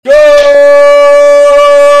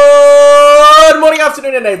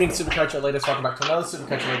Morning and evening, Supercoach Elites. Welcome back to another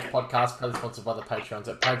Supercoach Elites podcast, proudly sponsored by the Patreons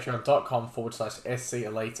at patreon.com/SC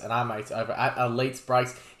Elites and our mates over at Elites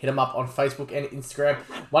Breaks. Hit them up on Facebook and Instagram.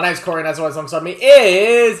 My name's Corey, and as always, alongside me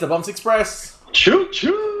is the Bombs Express. Choo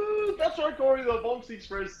choo! That's right, Corey. The Bombs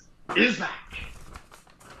Express is back.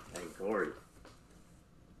 Hey, Corey.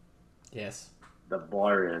 Yes. The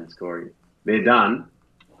buy rounds, Corey. They're done,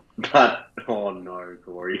 but oh no,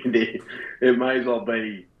 Corey. It may as well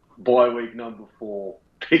be bye week number 4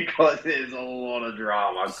 because there's a lot of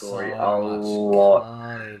drama, Corey. A lot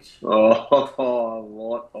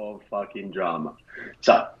of fucking drama.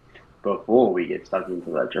 So, before we get stuck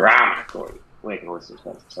into the drama, Corey, where can listeners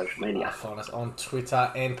find us on social media? Find us on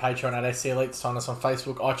Twitter and Patreon at SC Elites. Find us on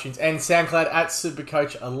Facebook, iTunes, and SoundCloud at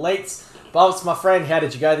Supercoach Elites. Bobs, my friend, how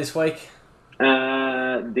did you go this week?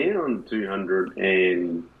 Down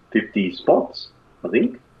 250 spots, I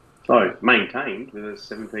think. So, maintained with a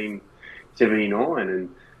 1779,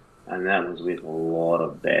 and that was with a lot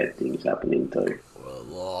of bad things happening too.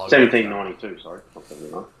 1792, sorry, not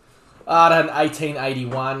 79. I had an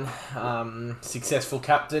 1881 successful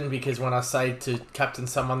captain, because when I say to captain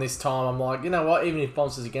someone this time, I'm like, you know what, even if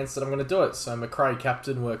Bombs is against it, I'm going to do it. So McRae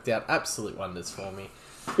captain worked out absolute wonders for me.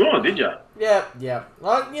 Oh, did you? Yeah. You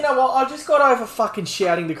know what, I just got over fucking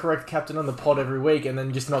shouting the correct captain on the pod every week and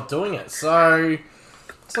then just not doing it. So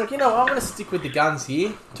it's like, you know what, I'm going to stick with the guns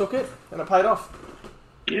here. Took it, and it paid off.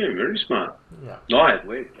 Yeah, very smart. Yeah. I had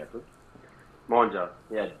Laird captain. Mind you,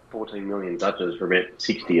 he had 14 million touches for about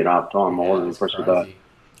 60 at half time. I wasn't impressed with that.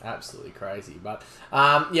 Absolutely crazy. But,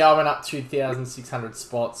 I went up 2,600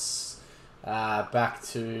 spots, back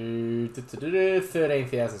to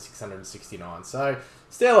 13,669. So,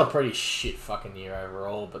 still a pretty shit fucking year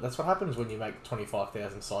overall, but that's what happens when you make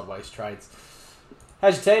 25,000 sideways trades.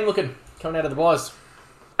 How's your team looking coming out of the buys?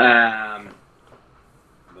 The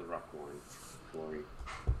rough line, Corey.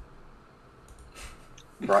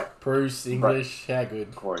 Right. Bruce, English, how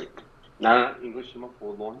good? Corey. No, English in my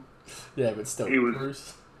forward line. Yeah, but still,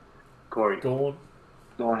 Bruce. Corey. Gone.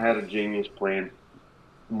 I had a genius plan.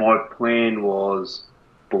 My plan was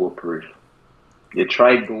bulletproof. You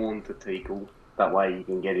trade Gorn to Teakle. That way you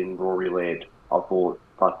can get in Rory Laird. I thought,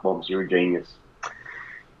 fuck Bombs, you're a genius.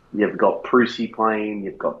 You've got Prusy playing.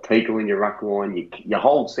 You've got Teakle in your ruck line. You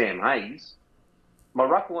hold Sam Hayes. My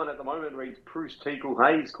ruck line at the moment reads Bruce, Teakle,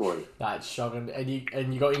 Hayes, Corey. That's shocking. And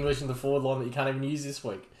you got English in the forward line that you can't even use this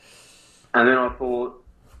week. And then I thought,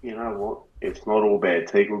 you know what? It's not all bad.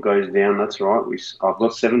 Teakle goes down. That's right. I've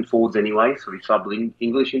got 7 forwards anyway, so we sub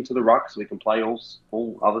English into the ruck so we can play all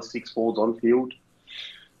other 6 forwards on field.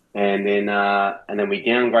 And then we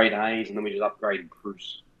downgrade Hayes, and then we just upgrade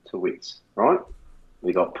Bruce to Wits, right?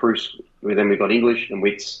 We got Bruce, then we got English and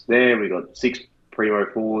Wits there. We got 6 primo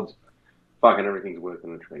forwards. Fucking everything's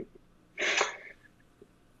working a treat.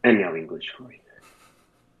 And now English for me.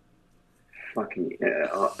 Fucking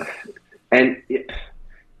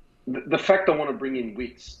the fact I want to bring in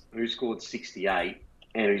Wits, who scored 68,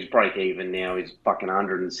 and whose break even now is fucking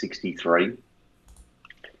 163.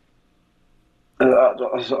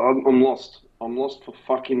 I'm lost. I'm lost for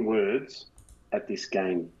fucking words at this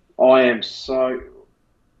game. I am so...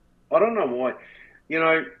 I don't know why. You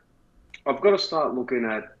know, I've got to start looking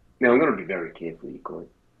at... Now, I'm going to be very careful here, Corey.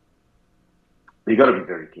 You've got to be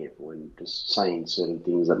very careful in just saying certain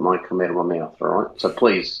things that might come out of my mouth, all right? So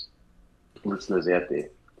please, listeners out there,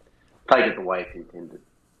 take it the way it's intended.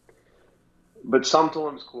 But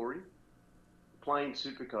sometimes, Corey, playing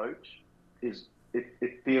Supercoach it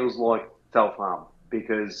feels like self-harm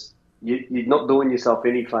because you're not doing yourself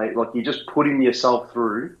any favour. Like, you're just putting yourself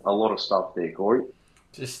through a lot of stuff there, Corey.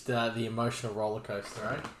 Just the emotional roller coaster,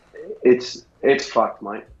 right? It's fucked,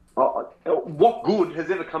 mate. What good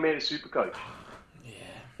has ever come out of Supercoach? Yeah.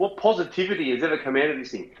 What positivity has ever come out of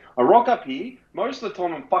this thing? I rock up here, most of the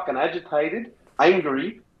time I'm fucking agitated,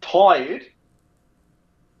 angry, tired,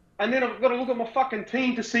 and then I've got to look at my fucking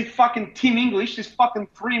team to see fucking Tim English, this fucking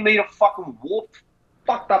 3-metre fucking warped,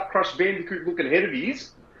 fucked up Crush Bandicoot looking head of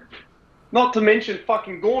his. Not to mention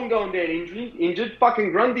fucking Gorn going down injured,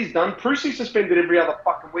 fucking Grundy's done, Prusy suspended every other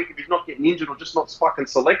fucking week if he's not getting injured or just not fucking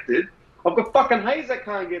selected. I've got fucking Hayes that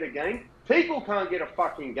can't get a game. Teakle can't get a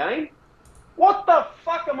fucking game. What the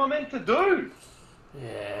fuck am I meant to do?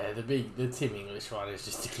 Yeah, the Tim English one is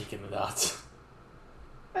just a kick in the nuts.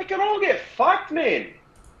 They can all get fucked, man.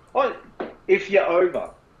 If you're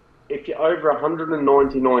over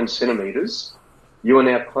 199 centimetres, you are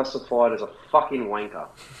now classified as a fucking wanker.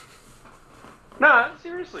 No,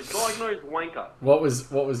 seriously, diagnosed wanker. What was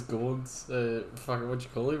Gordon's fucking, what'd you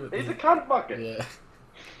call him? He's a cunt bucket. Yeah.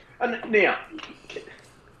 And now,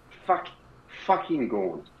 fucking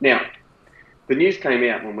Gorn. Now, The news came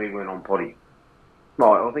out when we went on potty.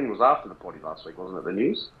 No, I think it was after the potty last week, wasn't it? The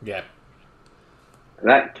news. Yeah.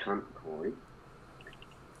 That cunt, Corey.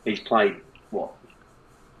 He's played what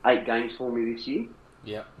 8 games for me this year.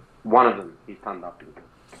 Yeah. One of them he's turned up in,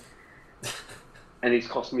 and he's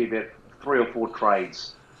cost me about 3 or 4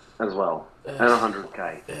 trades as well, and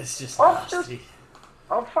 100k. It's just nasty.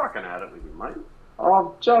 I've fucking had it with you, mate.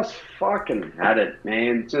 I've just fucking had it,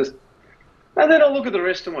 man. And then I look at the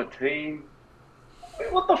rest of my team.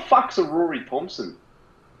 What the fuck's a Rory Thompson?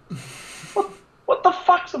 What the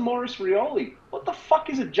fuck's a Maurice Rioli? What the fuck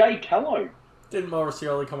is a Jay Callow? Didn't Maurice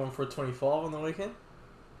Rioli come on for a 25 on the weekend?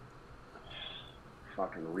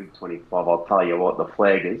 Fucking rig 25. I'll tell you what, the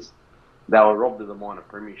Flaggers, they were robbed of the minor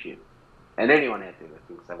premiership. And anyone out there that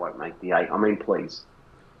thinks they won't make the 8, I mean, please,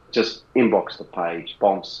 just inbox the page,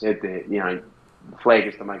 bombs, head there,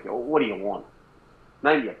 Flaggers to make it. What do you want?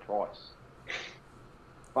 Name your price.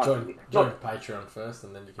 Join Patreon first,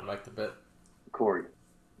 and then you can make the bet. Corey,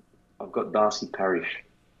 I've got Darcy Parish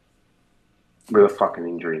with a fucking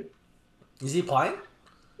injury. Is he playing?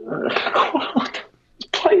 He's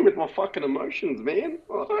playing with my fucking emotions, man.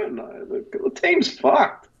 I don't know. The team's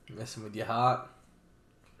fucked. Messing with your heart.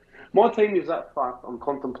 My team is that fucked. I'm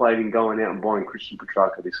contemplating going out and buying Christian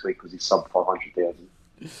Petrarca this week because he's sub 500,000.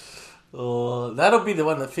 Oh, that'll be the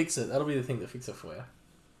one that fixes it. That'll be the thing that fixes it for you.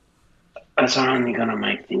 That's only going to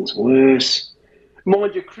make things worse.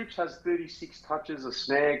 Mind you, Cripps has 36 touches, a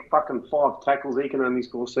snag, fucking 5 tackles. He can only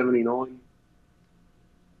score 79.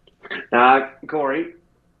 Corey,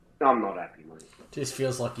 I'm not happy, mate. Just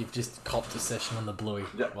feels like you've just copped a session on the Bluey.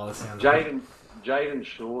 Jaden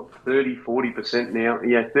Short, 40% now.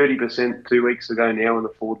 Yeah, 30% 2 weeks ago now in the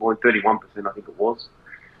forward line. 31%, I think it was.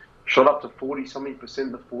 Shot up to 40-something%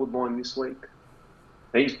 in the forward line this week.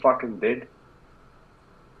 He's fucking dead.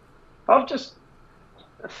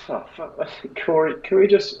 Corey, can we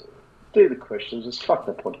just do the questions? Just fuck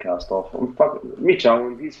the podcast off. I'm fucking Mitch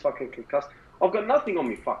Owen. He's fucking concussed. I've got nothing on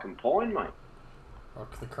me fucking pine, mate.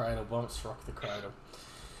 Rock the cradle, bumps. Rock the cradle.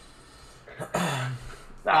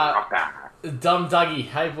 Dumb Dougie.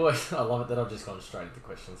 Hey, boys. I love it that I've just gone straight into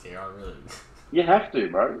questions here. I really... You have to,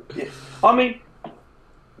 bro. Yeah. I mean,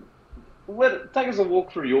 take us a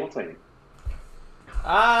walk through your team.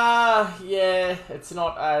 Yeah, it's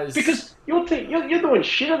not as... Because your team, you're doing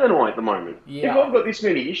shitter than I at the moment. Yeah. If I've got this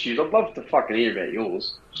many issues, I'd love to fucking hear about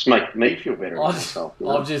yours. Just make me feel better about myself.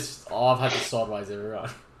 I've had to sideways everyone.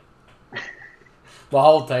 My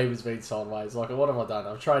whole team has been sideways. Like, what have I done?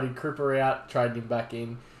 I've traded Cripper out, traded him back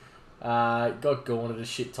in. Got Gorn at a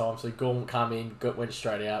shit time, so Gorn come in, went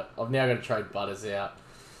straight out. I've now got to trade Butters out.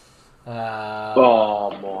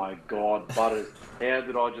 Oh my God, Butters! How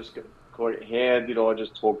did I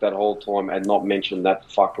just talk that whole time and not mention that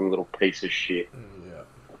fucking little piece of shit?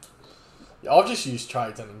 Yeah, I've just used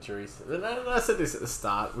trades and injuries. And I said this at the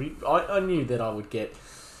start. I knew that I would get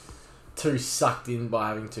too sucked in by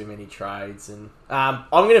having too many trades, and I'm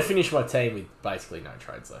going to finish my team with basically no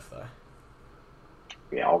trades left though.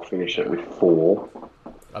 Yeah, I'll finish it with 4.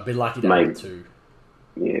 I've been lucky to have 2.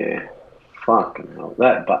 Yeah, fucking hell.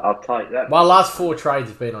 But I'll tell you that. My last 4 trades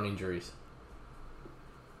have been on injuries.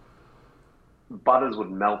 Butters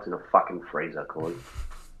would melt in a fucking freezer, Corey.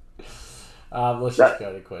 Let's just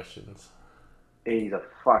go to questions. He's a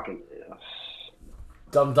fucking...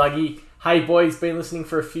 Dumb Dougie. Hey boys, been listening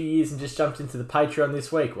for a few years and just jumped into the Patreon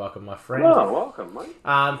this week. Welcome, my friend. Oh, welcome, mate.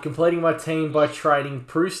 Completing my team by trading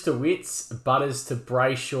Bruce to Witts, Butters to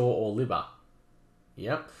Brayshaw or Libba.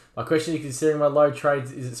 Yep. My question is, considering my low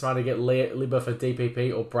trades, is it smart to get Libba for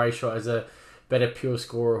DPP or Brayshaw as a better pure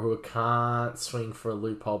scorer who can't swing for a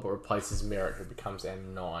loophole but replaces Merritt, who becomes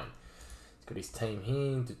M9? He's got his team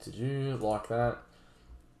here, like that.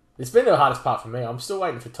 It's been the hardest part for me. I'm still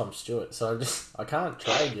waiting for Tom Stewart, so I can't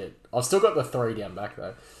trade yet. I've still got the 3 down back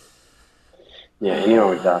though. Yeah, you know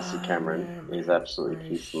with Darcy Cameron, he's absolutely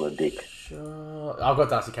kissing the dick. I've got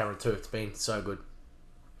Darcy Cameron too. It's been so good.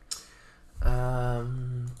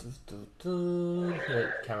 Cameron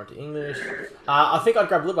to English. I think I'd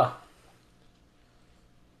grab Libba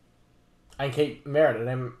and keep Merritt. And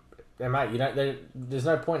then mate, there's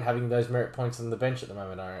no point having those Merritt points on the bench at the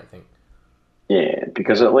moment. I don't think. Yeah,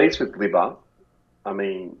 because at least with Libba, I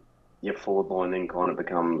mean, your forward line then kind of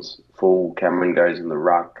becomes full. Cameron goes in the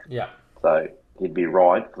ruck. Yeah. So he'd be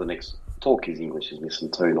right for the next... Talk his English is missing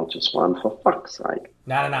 2, not just 1, for fuck's sake.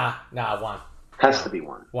 Nah, 1. Has to be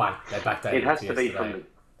 1. 1. They backdated it. Has to yesterday. be from the...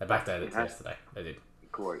 They backdated it yesterday. They did.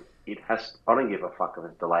 Corey, it has... I don't give a fuck if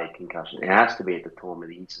it's delayed concussion. It has to be at the time of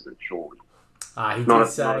the incident, surely. He Not did at,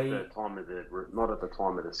 say, not at the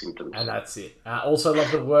time of the symptoms. and that's it. Also love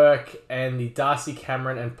the work, and the Darcy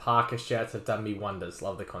Cameron and Parker shouts have done me wonders.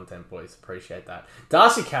 Love the content, boys. Appreciate that.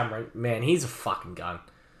 Darcy Cameron, man, he's a fucking gun.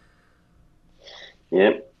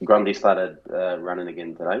 Yeah, Grundy started running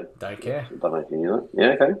again today. Don't care. I don't know if you knew that.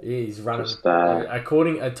 Yeah, okay. Yeah, he's running. Just,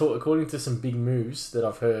 according to some big moves that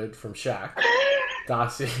I've heard from Shaq,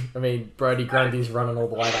 Brody Grundy's running all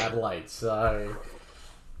the way to Adelaide. So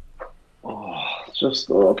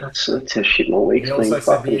that's a shit more week. he also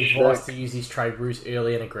said the advice to use his trade boost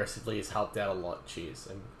early and aggressively has helped out a lot. Cheers,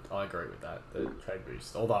 and I agree with that. The trade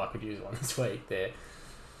boost, although I could use one this week, there.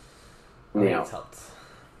 Now, it's helped.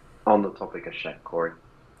 On the topic of Shaq, Corey.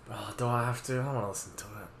 Oh, do I have to? I want to listen to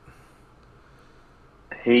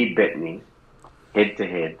it. He bet me head to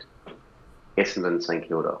head Essendon St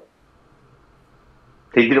Kilda.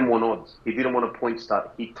 He didn't want odds. He didn't want a point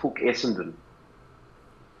start. He took Essendon.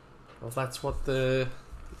 Well, that's what a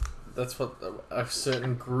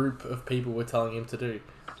certain group of people were telling him to do.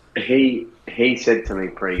 He said to me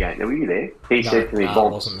pre-game, were you there? He said to me, I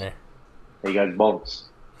Bobs. wasn't there. He goes, Bobs,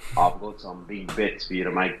 I've got some big bets for you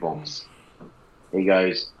to make, Bobs. He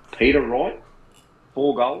goes, Peter Wright,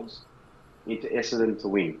 4 goals into Essendon to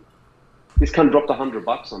win. This cunt dropped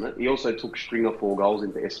 $100 on it. He also took Stringer 4 goals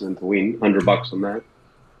into Essendon to win, $100 on that.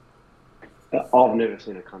 I've never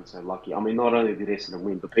seen a cunt so lucky. I mean, not only did Essendon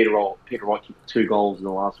win, but Peter Wright kicked 2 goals in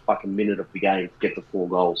the last fucking minute of the game to get the 4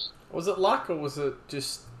 goals. Was it luck or was it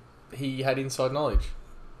just he had inside knowledge?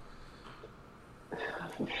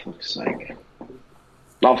 For fuck's sake.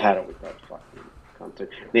 I've had it with that fucking cunt too.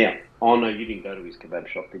 Now, I know you didn't go to his kebab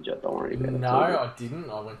shop, did you? Don't worry about it. No, I didn't.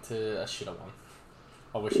 I went to a shitter one.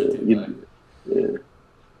 I wish I did, though. Yeah.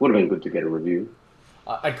 Would have been good to get a review.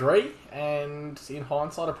 I agree, and in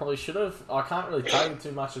hindsight, I probably should have. I can't really tell you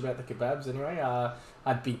too much about the kebabs anyway. I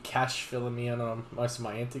had Big Cash filling me in on most of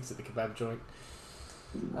my antics at the kebab joint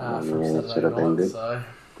from Saturday night. So.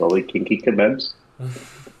 Probably kinky kebabs.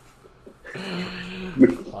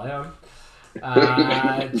 I am.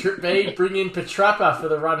 Trip B, bring in Petrappa for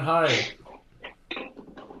the run home.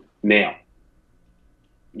 Now,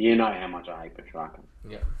 you know how much I hate Petrarca.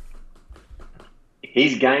 Yeah.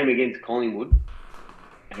 His game against Collingwood,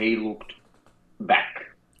 he looked back,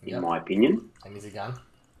 in my opinion. And he's a gun.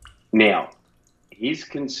 Now, his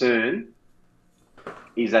concern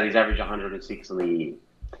is that he's averaged 106 on the year.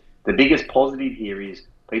 The biggest positive here is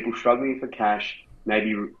people struggling for cash,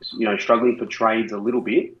 maybe struggling for trades a little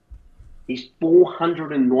bit. He's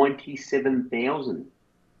 497,000.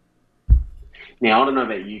 Now, I don't know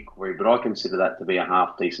about you, Corey, but I consider that to be a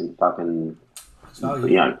half decent fucking,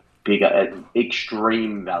 bigger,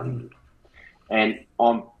 extreme value. And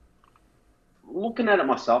I'm looking at it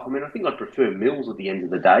myself. I mean, I think I'd prefer Mills at the end of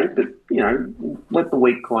the day, but, let the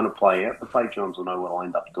week kind of play out. The Patreons will know what I'll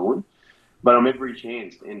end up doing. But I'm every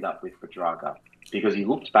chance to end up with Petrarca because he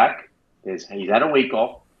looks back. He's had a week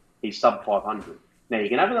off. He's sub 500. Now, you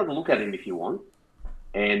can have another look at him if you want.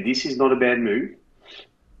 And this is not a bad move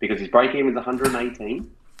because his break-even is 118.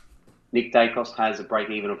 Nick Dacos has a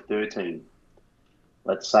break-even of 13.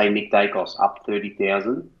 Let's say Nick Dacos up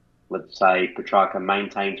 30,000. Let's say Petrarca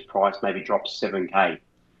maintains price, maybe drops 7K.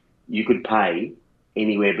 You could pay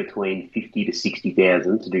anywhere between 50 to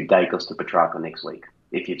 60,000 to do Dacos to Petrarca next week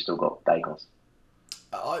if you've still got Dacos.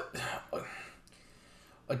 I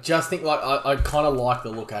just think I kind of like the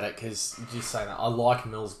look at it because just saying that I like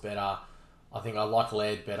Mills better. I think I like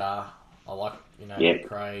Laird better. I like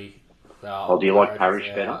Cray. Do you like Parrish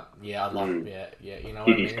better? Yeah, I like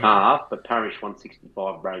Did his calf, but Parrish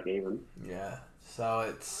 165 break even. Yeah,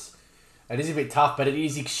 so it is a bit tough, but it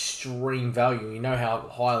is extreme value. You know how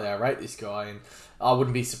highly I rate this guy, and I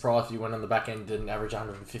wouldn't be surprised if he went on the back end and averaged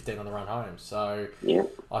 115 on the run home. So yeah,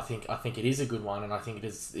 I think it is a good one, and I think it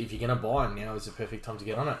is. If you're going to buy him now, is the perfect time to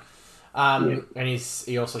get on it. And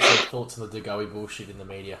he also said thoughts on the De Goey bullshit in the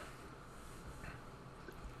media.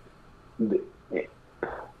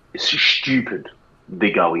 It's stupid.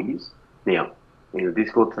 De Goey is. Now, in the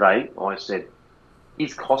Discord today, I said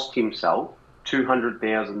he's cost himself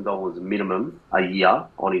 $200,000 minimum a year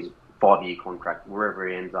on his 5-year contract, wherever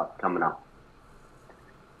he ends up coming up.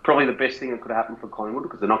 Probably the best thing that could happen for Collingwood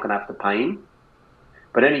because they're not going to have to pay him.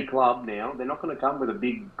 But any club now, they're not going to come with a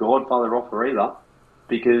big Godfather offer either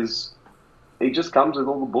because he just comes with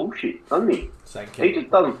all the bullshit, doesn't he? He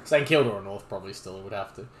just doesn't. St Kilda or North probably still would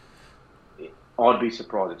have to. I'd be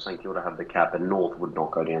surprised if St Kilda have the cap and North would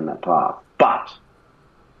not go down that path. But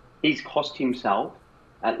he's cost himself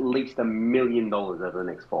at least $1 million over the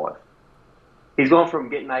next 5. He's gone from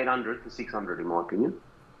getting 800 to 600, in my opinion.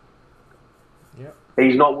 Yep.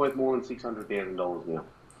 He's not worth more than $600,000 now.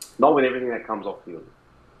 Not with everything that comes off field.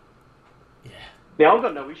 Yeah. Now, I've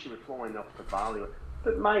got no issue with flying off to Bali,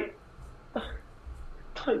 but mate,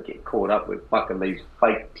 don't get caught up with fucking these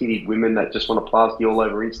fake titted women that just want to plaster you all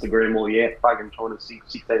over Instagram while you're out fucking trying to sink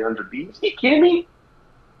 1,600 beers. You kidding me?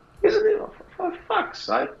 Isn't it? For fuck's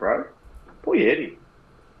sake, bro. Pull your head in.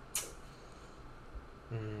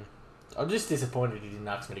 I'm just disappointed he didn't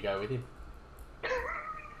ask me to go with him.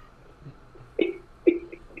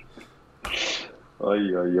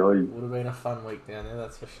 Would have been a fun week down there,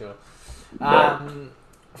 that's for sure. Yeah.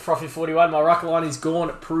 Frothy 41, my ruck line is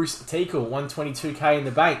gone. Bruce Teakle, 122k in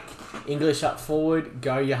the bank. English up forward,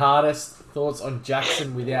 go your hardest. Thoughts on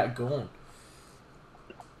Jackson without Gawn?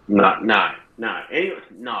 No. Anyway,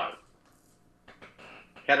 no.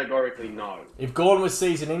 Categorically, no. If Gawn was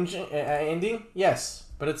season ending, yes.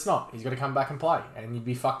 But it's not. He's got to come back and play, and you'd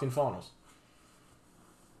be fucked in finals.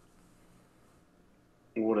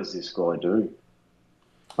 What does this guy do?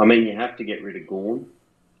 I mean, you have to get rid of Gawn.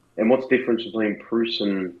 And what's the difference between Bruce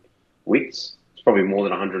and Witts? It's probably more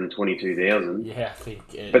than 122,000. Yeah, I think.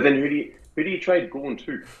 But then who do you trade Gawn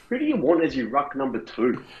to? Who do you want as your ruck number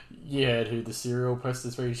 2? Yeah, who the serial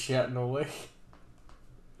posters where he's shouting all week.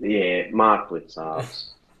 Yeah, Mark Blitzarves.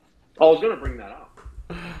 I was going to bring that up.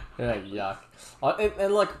 Yeah, yuck.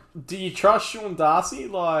 And like, do you trust Sean Darcy?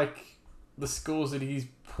 Like, the scores that he's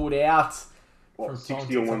put out what, from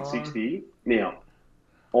 60 or 160? Now,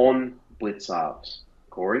 on Blitzarves,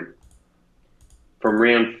 Corey, from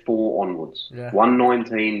round 4 onwards. Yeah.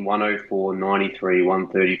 119, 104, 93,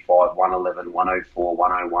 135, 111, 104,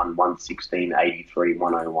 101, 116, 83,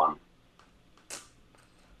 101.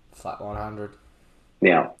 Flat 100.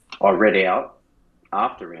 Now, I read out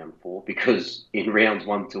after round 4 because in rounds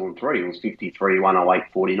 1, 2 and 3 it was 53,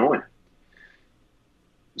 108, 49.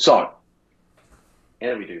 So,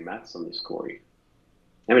 how do we do maths on this, Corey?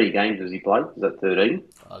 How many games does he play? Is that 13?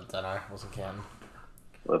 I don't know. I wasn't counting.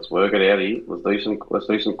 Let's work it out here. Let's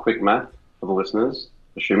do some quick math for the listeners.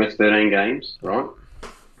 Assume it's 13 games, right?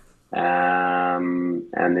 And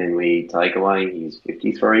then we take away his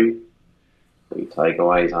 53. We take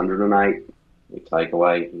away his 108. We take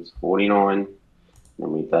away his 49.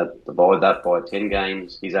 And we divide that by 10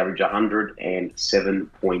 games. He's averaged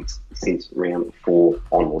 107 points since round 4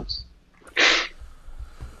 onwards.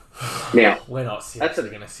 Now, we're not seriously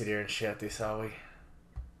going to sit here and shout this, are we?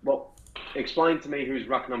 Well, explain to me who's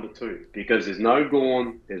ruck number 2. Because there's no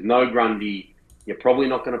Gawn, there's no Grundy. You're probably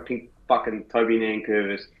not going to pick fucking Toby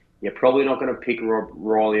Nankervis. You're probably not going to pick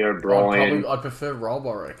Riley O'Brien. I'd prefer Rob,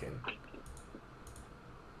 I reckon.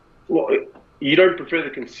 Well, you don't prefer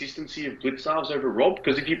the consistency of Blitzarves over Rob?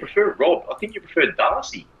 Because if you prefer Rob, I think you prefer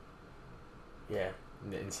Darcy. Yeah,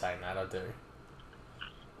 in saying that, I do.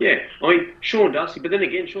 Yeah, I mean, Sean Darcy, but then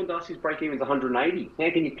again, Sean Darcy's break-even's 180. How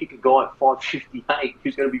can you pick a guy at 558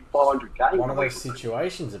 who's going to be 500k? One of those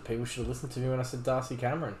situations that people should have listened to me when I said Darcy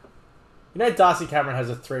Cameron. You know, Darcy Cameron has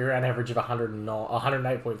a 3-round average of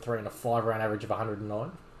 108.3 and a 5-round average of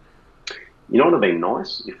 109. You know what would have been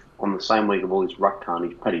nice? If on the same week of all his ruck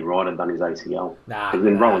carnage, Paddy Wright had done his ACL.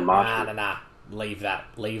 Rowan Marshall. Nah. Leave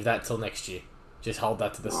that till next year. Just hold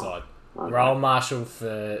that to the side. Okay. Rowan Marshall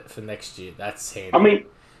for next year. That's handy. I mean,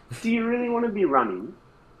 do you really want to be running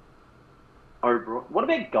over? What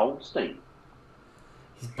about Goldstein?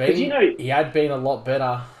 He had been a lot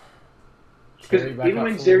better. Because even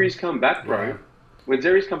when Zeri's come back, bro, yeah. When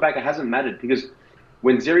Zeri's come back, it hasn't mattered. Because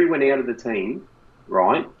when Zeri went out of the team,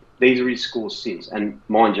 right, these are his scores since. And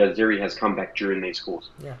mind you, Zeri has come back during these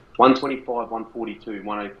scores. Yeah. 125, 142,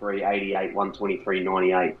 103, 88, 123,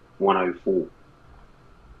 98, 104.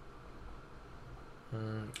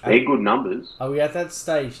 They're good numbers. Are we at that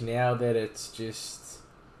stage now that it's just,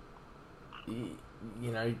 you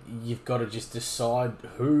know, you've got to just decide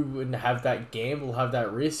who would have that gamble, have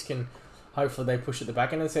that risk, and hopefully they push at the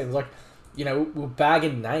back end. It seems like, you know, we're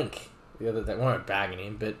bagging Nank the other day. We weren't bagging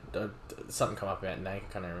him, but something come up about Nank.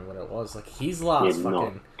 I can't remember what it was. Like, his last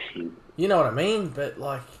you know what I mean? But,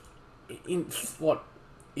 like, in what,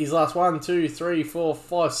 his last 1, 2, 3, 4,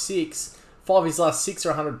 5, 6... 5 of his last 6 are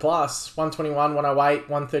 100 plus. 121, 108,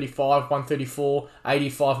 135, 134,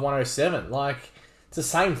 85, 107. Like, it's the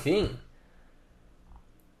same thing.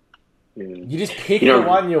 Yeah. You just pick the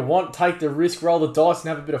one you want, take the risk, roll the dice, and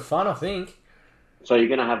have a bit of fun, I think. So you're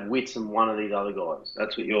going to have Witts and one of these other guys.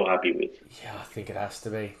 That's what you're happy with. Yeah, I think it has to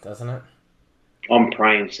be, doesn't it? I'm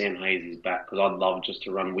praying Sam Hayes is back because I'd love just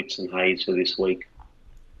to run Witts and Hayes for this week.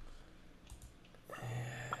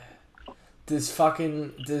 Does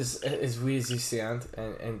as weird as this sound,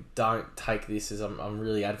 and don't take this as I'm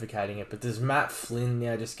really advocating it, but does Matt Flynn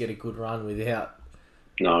now just get a good run without?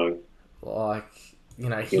 No. Like, you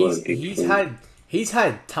know, he's He's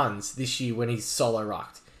had tons this year when he's solo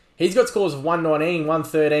rucked. He's got scores of 119,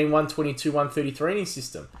 113, 122, 133 in his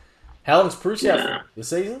system. How long's Bruce out for? The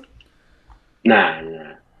season?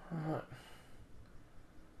 No.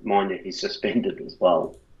 Mind you, he's suspended as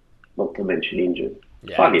well. Not to mention injured.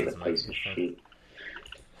 Yeah, Fuck it, a piece of shit.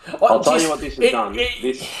 I'll tell you what this has done.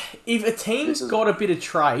 If a team's got a bit of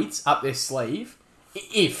trades up their sleeve,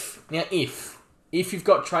 if you've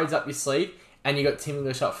got trades up your sleeve and you got Tim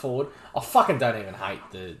English up forward, I fucking don't even hate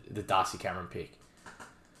the Darcy Cameron pick.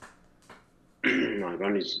 No.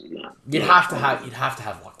 You'd have to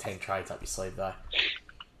have like 10 trades up your sleeve though.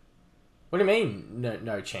 What do you mean?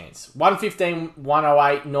 No chance. 115,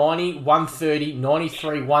 108, 90, 130,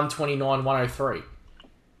 93, 129, 103.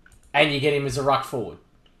 And you get him as a ruck forward.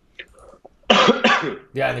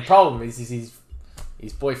 The only problem is his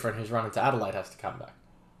boyfriend who's running to Adelaide has to come back.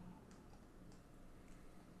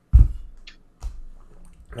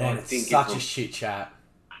 Man, it's such a shit chat.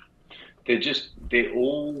 They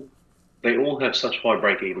all have such high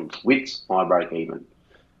break evens. Wits, high break even.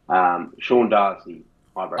 Sean Darcy,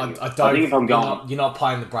 high break even. I think if I'm going, you're not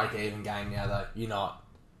playing the break even game now though. You're not.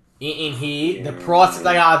 In here, the price that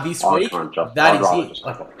they are this week, that is it. Just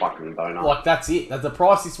like a fucking donut. Like that's it. That's the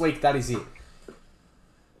price this week. That is it.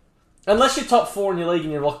 Unless you're top 4 in your league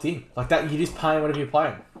and you're locked in like that, you're just paying whatever you're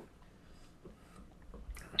playing.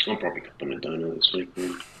 I'm probably copping a donut this week.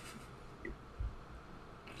 Man.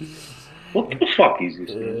 What the fuck is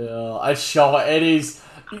this? A shot. It is.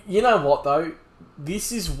 You know what though?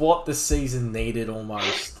 This is what the season needed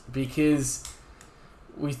almost because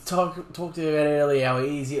we talked about earlier how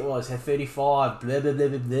easy it was. How 35, blah blah blah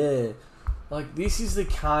blah blah. Like this is the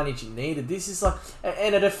carnage it needed. This is like,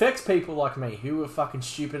 and it affects people like me who are fucking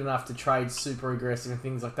stupid enough to trade super aggressive and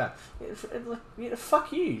things like that.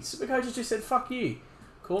 Fuck you. Supercoach just said fuck you.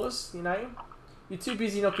 Cause you're too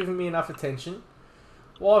busy not giving me enough attention.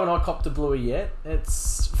 Why haven't I copped a bluey yet?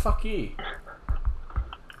 It's fuck you.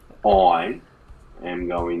 I am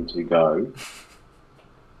going to go.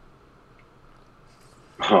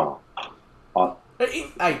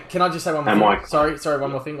 Hey, can I just say one more thing? Sorry,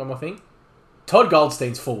 one more thing. Todd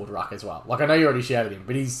Goldstein's forward ruck as well. Like, I know you already shouted him,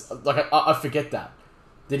 but he's... Like, I forget that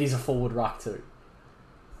he's a forward ruck too.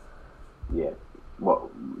 Yeah.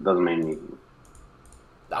 Well, doesn't mean anything.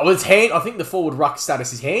 Well, it's I think the forward ruck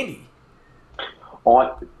status is handy.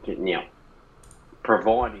 Now,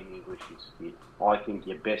 providing English is fit, I think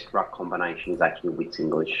your best ruck combination is actually Wits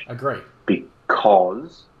English. Agree.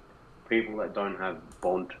 Because people that don't have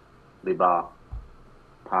Bont, Libba,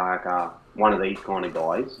 Parker, one of these kind of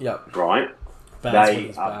guys, yep. Right?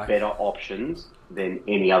 They are back. Better options than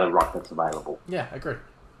any other ruck that's available. Yeah, I agree.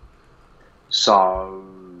 So,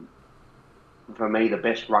 for me, the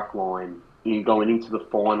best ruck line in going into the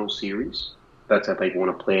final series, that's how people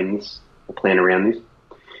want to plan this, or plan around this,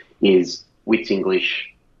 is Wits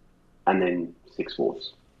English and then 6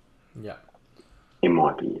 forwards. Yeah. In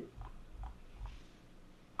my opinion.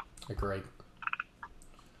 Agreed.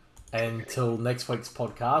 Until next week's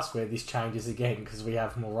podcast where this changes again because we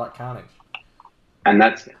have more right carnage. And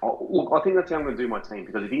that's... Look, I think that's how I'm going to do my team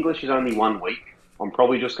because if English is only 1 week, I'm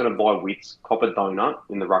probably just going to buy Wits, cop a donut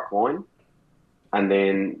in the ruck line. And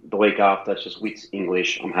then the week after, it's just Wits,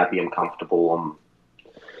 English. I'm happy, I'm comfortable. I'm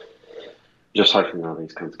just hoping none of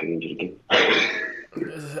these cunts get injured again.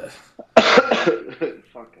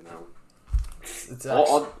 Fucking hell.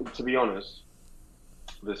 To be honest,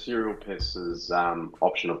 the serial pests'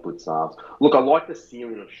 option of Blitzards. Look, I like the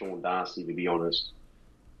ceiling of Sean Darcy, to be honest.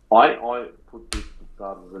 I put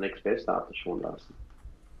Blitzards as the next best after Sean Darcy.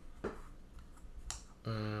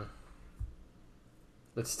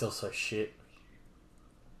 That's still so shit.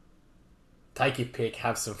 Take your pick,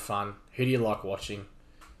 have some fun. Who do you like watching?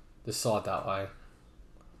 Decide that way.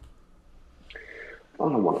 I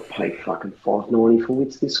don't want to pay fucking $5.90 for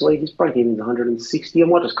Wits this week. His break even's $160. I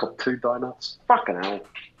might just cop 2 donuts. Fucking hell.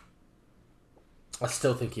 I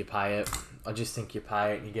still think you pay it. I just think you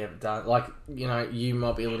pay it and you get it done. Like, you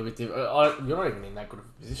might be a little bit different. You're not even in that good of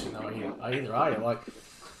a position though either, are you? Like,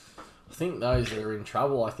 I think those that are in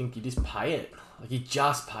trouble, I think you just pay it. Like, you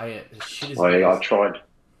just pay it. As shit as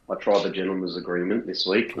I tried the gentleman's agreement this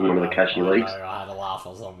week in one of the cashy leagues. I had a laugh. I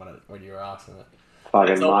was on when you were asking it.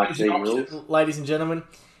 Fucking Mark G. Wills. Ladies and gentlemen,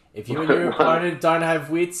 if you and your opponent don't have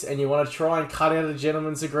wits and you want to try and cut out a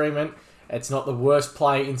gentleman's agreement, it's not the worst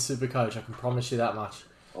play in Supercoach. I can promise you that much.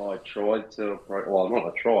 I tried to approach... Well, not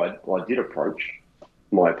I tried. Well, I did approach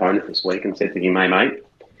my opponent this week and said to him, hey, mate,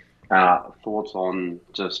 thoughts on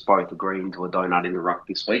just both agreeing to a donut in the ruck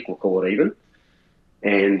this week? We'll call it even.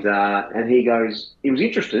 And he goes, he was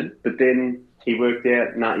interested, but then he worked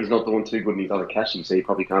out, he's not doing too good in his other cashies, so he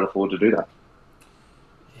probably can't afford to do that.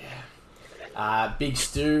 Big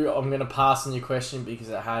Stu, I'm going to pass on your question because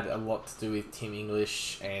it had a lot to do with Tim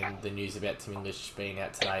English, and the news about Tim English being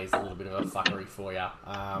out today is a little bit of a fuckery for you.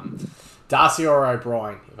 Darcy or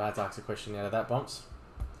O'Brien, if I had to ask a question out of that, Bumps?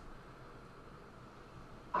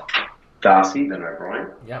 Darcy, then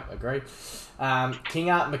O'Brien. Yep, agreed.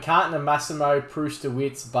 Kinga, McCartan and Massimo, Proust to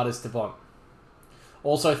Witts, Butters to Bont.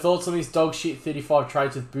 Also, thoughts on this dog shit 35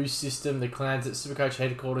 trades with boost system the clowns at Supercoach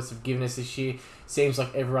headquarters have given us this year? Seems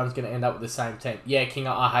like everyone's going to end up with the same team. Yeah, Kinga,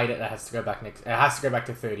 I hate it. It has to go back It has to go back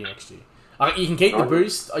to 30 next year. You can keep the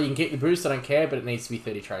boost. I don't care, but it needs to be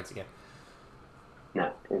 30 trades again.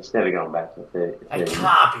 No, it's never going back to 30. It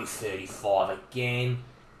can't be 35 again.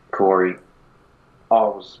 Corey, I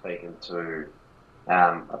was speaking to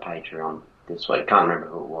a Patreon this week. Can't remember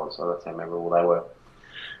who it was, so that's how memorable they were.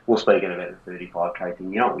 We're speaking about the 35 trade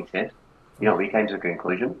thing. You know what we said? You know what we came to a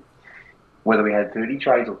conclusion? Whether we had 30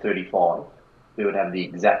 trades or 35, we would have the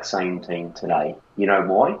exact same team today. You know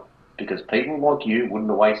why? Because people like you wouldn't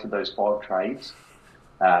have wasted those 5 trades.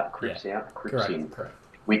 Cripps out, Cripps in. Correct.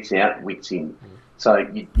 Wits out, Wits in. So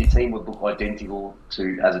your team would look identical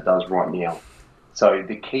to as it does right now. So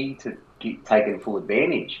the key to taking full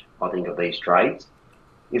advantage, I think, of these trades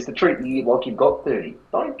is to treat you like you've got 30.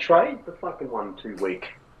 Don't trade the fucking 1-2 week.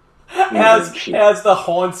 How's the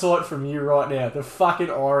hindsight from you right now? The fucking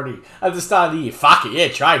irony. At the start of the year, fuck it, yeah,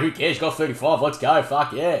 trade, who cares? You got 35, let's go,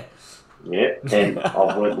 fuck yeah. Yeah, and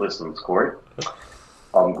I've learned lessons, Corey.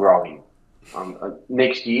 I'm growing.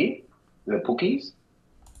 Next year, the bookies,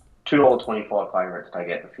 $2.25 favourite to take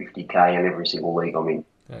out the 50k in every single league I'm in.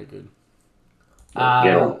 Very good. Get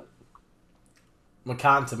on.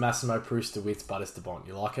 McCartan to Massimo, Proust to Witts, Butters to Bont.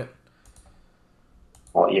 You like it?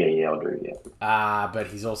 Oh, yeah, I do, yeah. But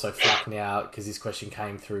he's also fucked now because this question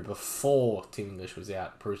came through before Tim English was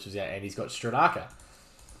out, Proust was out, and he's got Stradaka.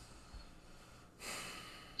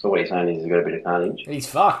 So what you're saying is he's got a bit of carnage? He's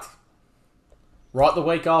fucked. Write the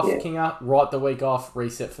week off, Kinga. Write the week off,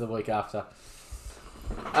 reset for the week after.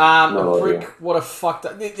 What a fucked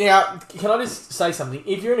up... Now, can I just say something?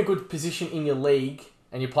 If you're in a good position in your league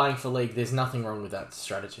and you're playing for league, there's nothing wrong with that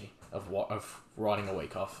strategy of writing a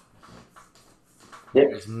week off. Yep.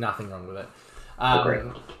 There's nothing wrong with it.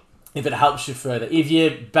 If it helps you further. If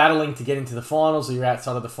you're battling to get into the finals or you're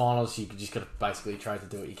outside of the finals, you just got to basically try to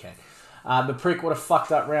do what you can. The prick, what a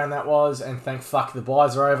fucked up round that was, and thank fuck the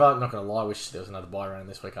buys are over. Not going to lie, wish there was another buy round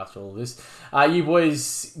this week after all of this. You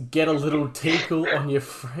boys get a little tickle on your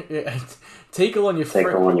freckle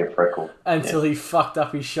until he fucked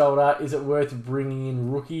up his shoulder. Is it worth bringing in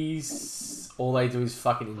rookies? All they do is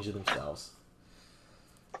fucking injure themselves.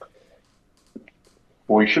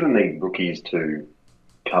 Well, you shouldn't need rookies to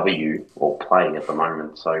cover you or play at the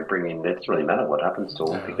moment, so bring in, it doesn't really matter what happens to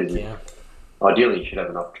them, because ideally you should have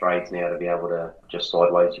enough trades now to be able to just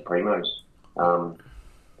sideways your primos. And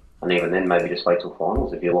even then, maybe just wait till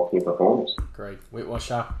finals if you're locked in for finals. Great.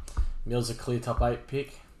 Whitwasher, Mills a clear top 8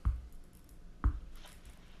 pick.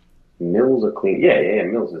 Mills are clear. Yeah,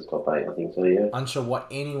 Mills is top 8, I think so, yeah. Unsure what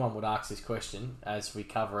anyone would ask this question as we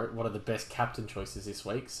cover it. What are the best captain choices this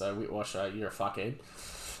week? So, Whitwasher, you're a fuckhead.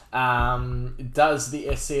 Does the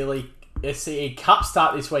SCE Cup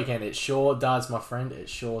start this weekend? It sure does, my friend. It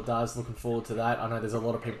sure does. Looking forward to that. I know there's a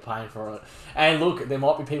lot of people paying for it. And look, there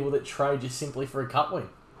might be people that trade just simply for a cup win.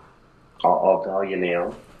 I'll tell you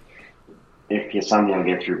now, if you're someone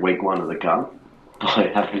get through week 1 of the cup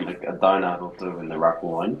by having a donut or two in the ruck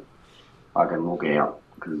line, I can look out,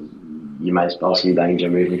 because you may spell some danger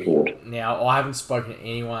moving forward. Now, I haven't spoken to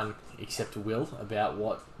anyone except Will about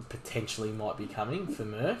what potentially might be coming for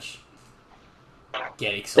merch.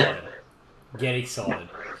 Get excited. Get excited.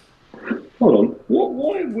 Hold on.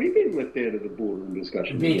 Why have we been left out of the boardroom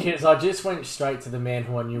discussion? Because I just went straight to the man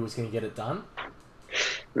who I knew was going to get it done.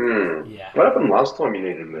 Yeah. What happened last time you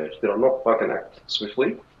needed merch? Did I not fucking act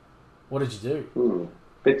swiftly? What did you do?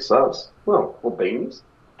 Bit sus. Well, or beanies.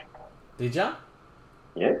 Did ya?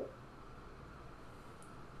 Yeah.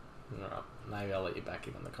 Alright, maybe I'll let you back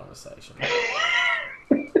in on the conversation. I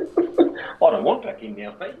don't want back in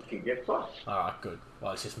now, mate. You can get fucked. Alright, good.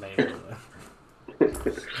 Well, it's just me. Do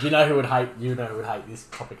you know who would hate this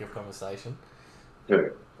topic of conversation?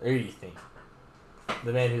 Who? Who do you think?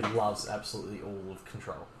 The man who loves absolutely all of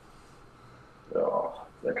control. Oh,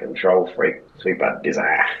 the control freak, super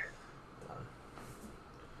desire.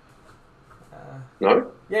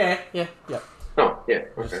 No? Yeah. Oh, yeah.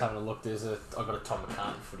 We're just having a look. I got a Tom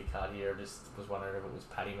McCartan footy card here. I just was wondering if it was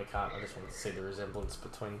Paddy McCartan. I just wanted to see the resemblance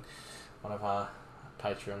between one of our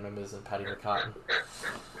Patreon members and Paddy McCartan.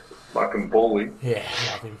 Fucking bully. Yeah,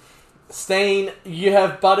 love him. Steen, you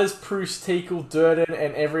have Butters, Proust, Teakle, Durden,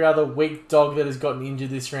 and every other weak dog that has gotten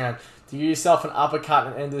injured this round. Do you yourself an uppercut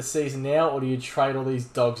at the end of the season now, or do you trade all these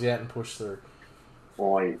dogs out and push through?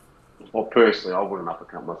 Personally, I wouldn't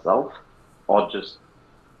uppercut myself. I'd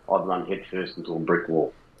run head first into a brick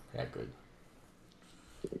wall. Yeah, good.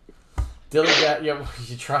 Dillygaff, yeah,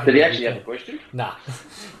 you tried. Did he actually have a question? Nah.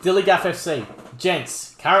 Dillygaff FC.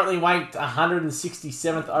 Gents, currently ranked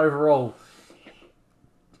 167th overall.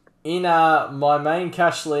 In my main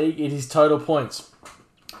cash league, it is total points.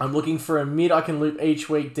 I'm looking for a mid I can loop each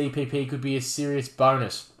week. DPP could be a serious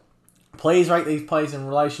bonus. Please rate these players in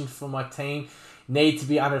relation for my team. Need to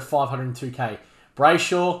be under 502k.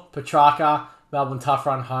 Brayshaw, Petrarca, Melbourne tough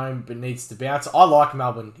run home, but needs to bounce. I like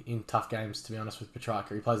Melbourne in tough games, to be honest, with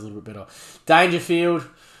Petrarca. He plays a little bit better. Dangerfield,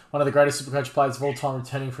 one of the greatest Supercoach players of all time,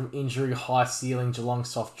 returning from injury, high ceiling, Geelong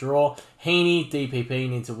soft draw. Heaney, DPP,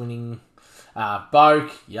 needs a winning. Boak,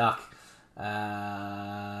 yuck.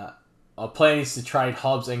 Our plan is to trade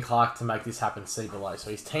Hobbs and Clark to make this happen, see below.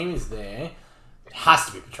 So his team is there. It has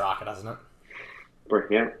to be Petrarca, doesn't it?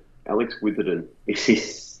 Break out. Alex Witherden is his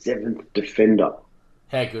 7th defender.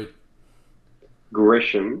 How good?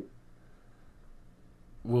 Gresham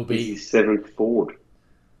will be his 7th forward.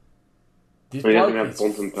 This he doesn't bloke have is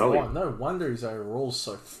Bontempelli. fine. No wonder his overall's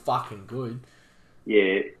so fucking good.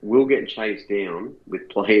 Yeah, we'll get chased down with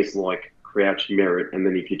players like Crouch, Merritt, and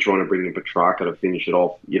then if you're trying to bring in Petrarca to finish it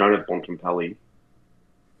off, you don't have Bontempelli.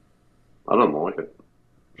 I don't like it.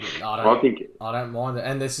 I don't mind it.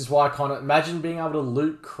 And this is why I kind of imagine being able to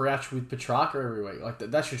loot Crouch with Petrarca every week. Like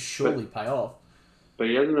that should surely pay off. But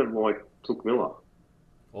he doesn't have like Took Miller.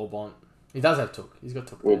 Or Bont. He does have Took. He's got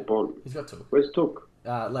Took. Or Bont. He's got Took. Where's Took?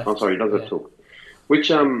 Left. Oh, sorry, he does have Took. Which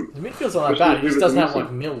the midfield's not that bad. He just doesn't have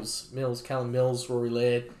like Mills, Callum Mills, Rory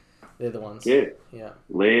Laird. They're the ones. Yeah.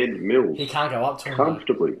 Laird, Mills. He can't go up to him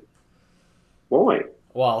comfortably. Why?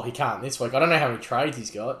 Well, he can't this week. I don't know how many trades he's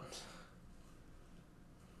got.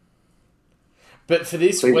 But for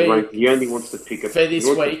this week, he only wants to pick a for this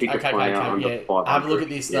week. Okay, yeah. Have a look at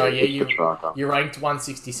this though. Yeah, you're ranked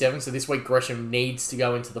 167. So this week Gresham needs to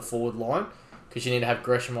go into the forward line because you need to have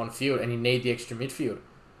Gresham on field and you need the extra midfield.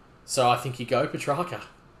 So I think you go Petrarca.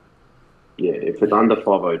 Yeah, if it's under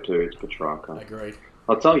 502, it's Petrarca. Agreed.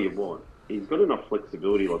 I'll tell you what, he's got enough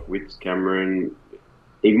flexibility like Witts, Cameron.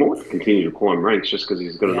 He might continue to climb ranks just because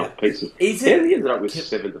he's got enough pieces. He ended up with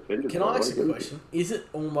 7 defenders. Can I ask you a question? Is it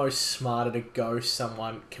almost smarter to go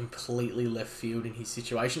someone completely left field in his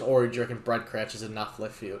situation, or do you reckon Brad Crouch is enough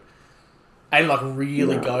left field? And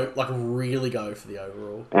really go for the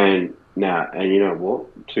overall. And you know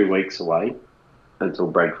what? 2 weeks away until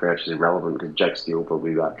Brad Crouch is irrelevant because Jack Steele will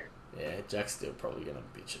probably be back. Yeah, Jack's still probably going to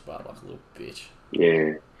bitch about like a little bitch.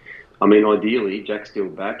 Yeah. I mean, ideally, Jack's still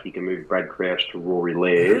back. He can move Brad Crouch to Rory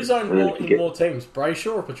Laird. Who's owned more teams,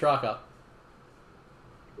 Brayshaw or Petrarca?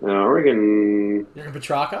 I reckon... You reckon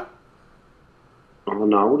Petrarca? Oh,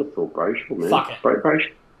 no, I would have thought Brayshaw, man. Fuck it.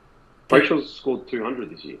 Brayshaw's scored 200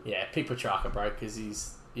 this year. Yeah, pick Petrarca, bro, because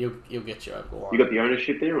he'll get you over the line. You got the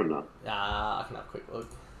ownership there or not? I can have a quick look.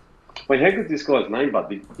 Wait, how good's this guy's name, bud?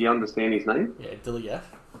 Do you understand his name? Yeah, Dillygaff.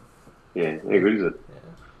 Yeah, how good is it? Yeah.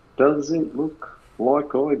 Does it look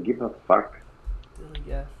like I give a fuck?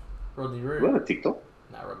 Dillygaff. Rodney Rood. Is that a TikTok?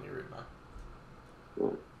 No, Rodney Rood, mate.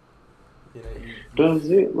 Oh. You Does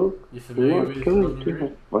it look you familiar with Rodney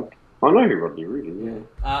Rood? I know who Rodney Rood is,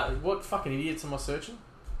 yeah. What fucking idiots am I searching?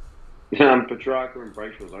 Petrarca and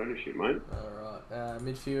Brayshaw's ownership, mate. Alright.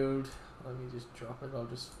 Midfield. Let me just drop it. I'll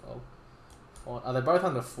find. Are they both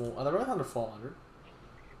under 4? Are they both under 400?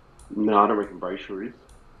 No, I don't reckon Brayshaw is.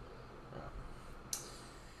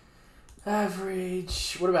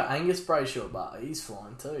 Average. What about Angus Brayshaw? But he's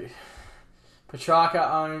flying too.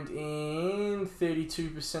 Petrarca owned in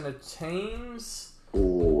 32% of teams.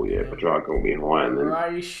 Oh, yeah, Petrarca will be higher than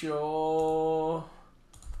Brayshaw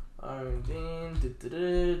owned in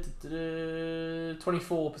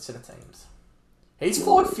 24% of teams. He's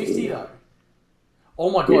 550 though.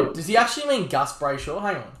 Oh my god, yeah. Does he actually mean Gus Brayshaw?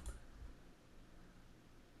 Hang on.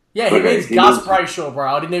 Yeah, he means Gus Brayshaw,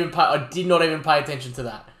 bro. I did not even pay attention to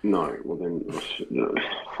that. No, well then, no,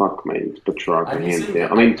 fuck me, it's Petrarca hands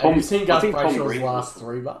down. Have you seen Gus Brayshaw's last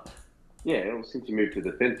 3, but? Yeah, well, since he moved to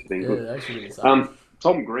defence, I think. Yeah, actually,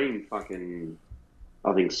 Tom Green, fucking,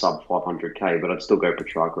 I think sub 500k, but I'd still go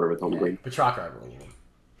Petrarca over Tom Green. Petrarca over all of them.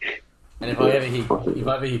 And if I ever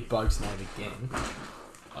hear Boak's name again,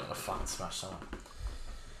 I'm gonna fucking smash someone.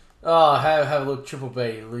 Oh, have a look, Triple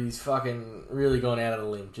B. He's fucking really gone out of the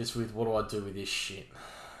limb just with what do I do with this shit.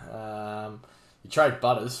 You trade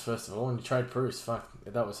Butters, first of all, and you trade Bruce. Fuck,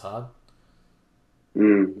 that was hard.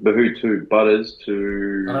 But who to? Butters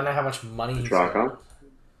to... I don't know how much money Petrarca. he's got.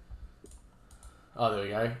 Oh, there we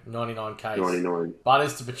go. 99k. 99.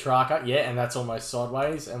 Butters to Petrarca, yeah, and that's almost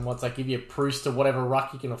sideways. And what's that give you? Proust to whatever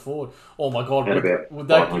ruck you can afford. Oh my god, would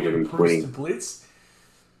that give you Proust to Blitz?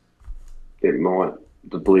 It might.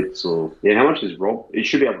 The Blitz or... Yeah, how much is Rob? He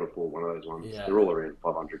should be able to afford one of those ones. Yeah. They're all around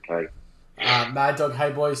 500k. Mad Dog,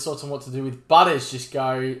 hey boys, thoughts on what to do with Butters? Just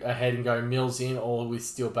go ahead and go Mills in, or we're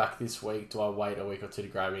still back this week. Do I wait a week or two to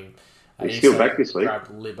grab him? He's still back this week. Grab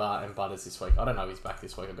Libba and Butters this week. I don't know if he's back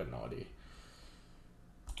this week. I've got no idea.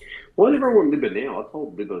 Why does everyone want Libba now? I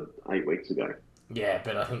told Libba 8 weeks ago. Yeah,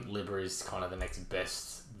 but I think Libba is kind of the next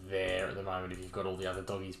best there at the moment if you've got all the other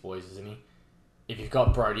doggies boys, isn't he? If you've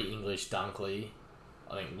got Brody, English, Dunkley,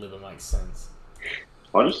 I think Libba makes sense.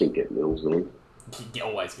 I just think get Mills, man. You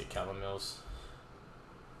always get Callum Mills.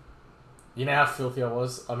 You know how filthy I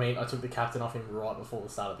was? I mean, I took the captain off him right before the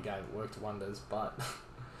start of the game. It worked wonders, but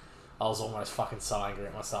I was almost fucking so angry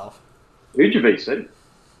at myself. Who'd you VC?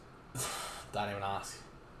 Don't even ask.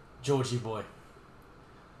 Georgie boy.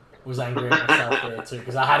 Was angry at myself there too,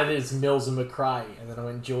 because I had it as Mills and McRae, and then I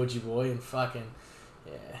went Georgie boy and fucking,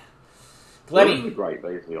 yeah. Mills is a great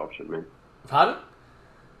VC option, man. Pardon?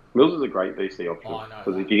 Mills is a great VC option. Oh, I know.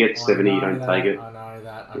 Because if you get 70, you don't take it. I know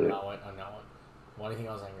that. I know it. Why do you think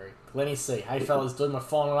I was angry? Lenny C. Hey fellas, doing my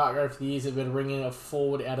final outgo for the years. I've been ringing a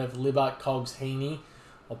forward out of Libba, Cogs, Heaney.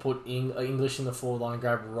 I'll put English in the forward line and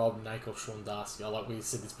grab Rob, Nake, or Sean Darcy. I like we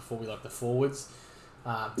said this before. We like the forwards.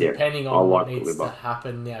 Depending on what needs to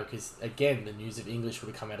happen now, because again, the news of English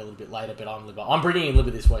would have come out a little bit later. But I'm Libba. I'm bringing in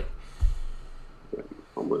Libba this week. Yeah,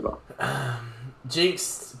 I'm Libba.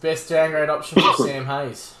 Jinx, best downgrade option for Sam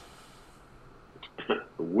Hayes. It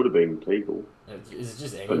would have been people. Is it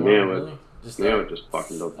just anyone? But now really? it just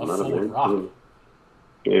fucking doesn't matter, man.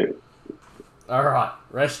 Yeah. Alright,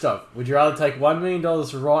 Restov. Would you rather take $1 million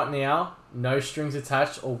right now, no strings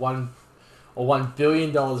attached, or $1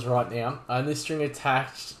 billion right now? Only string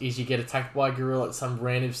attached is you get attacked by a gorilla at some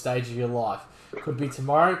random stage of your life. Could be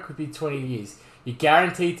tomorrow, could be 20 years. You're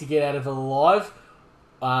guaranteed to get out of it alive.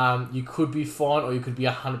 You could be fine, or you could be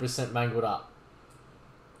 100% mangled up.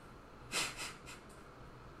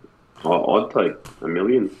 I'd take $1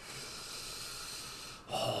 million.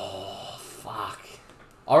 Oh, fuck.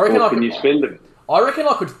 I reckon I reckon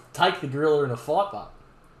I could take the gorilla in a fight, but...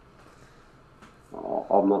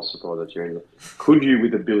 I'm not surprised that you're in it. Could you,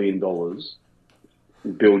 with $1 billion,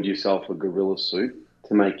 build yourself a gorilla suit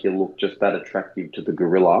to make you look just that attractive to the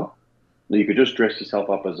gorilla? You could just dress yourself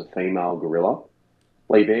up as a female gorilla,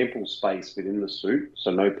 leave ample space within the suit so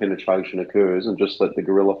no penetration occurs, and just let the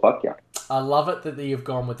gorilla fuck you. I love it that you've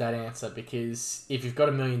gone with that answer, because if you've got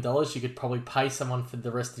 $1 million, you could probably pay someone for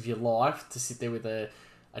the rest of your life to sit there with a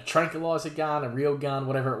tranquilizer gun, a real gun,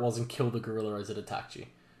 whatever it was, and kill the gorilla as it attacked you.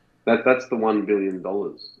 That's the $1 billion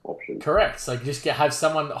option. Correct. So just have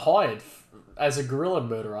someone hired as a gorilla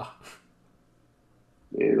murderer.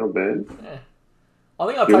 Yeah, not bad. Yeah. I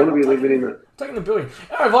think I'm taking the billion.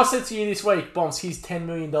 If I said to you this week, Bombs, here's $10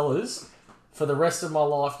 million for the rest of my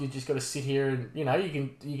life, you just got to sit here and,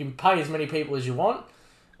 you can pay as many people as you want,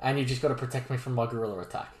 and you just got to protect me from my gorilla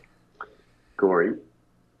attack. Corey,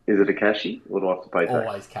 is it a cashy, or do I have to pay tax?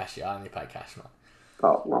 Always cashy. I only pay cash, mate.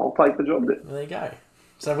 Oh, well, I'll take the job then. There you go.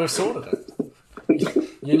 So we've sorted it.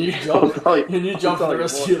 Your new job for the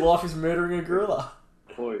rest of your life is murdering a gorilla.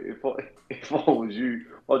 Boy, if I was you,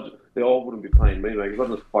 I wouldn't be paying me, mate,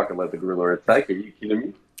 because I'd just fucking let the gorilla attack. Are you kidding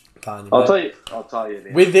me? I'll tell you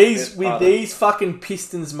now. With these fucking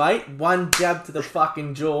pistons, mate, one jab to the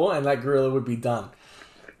fucking jaw and that gorilla would be done.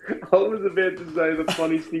 I was about to say the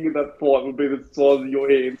funniest thing in that fight would be the size of your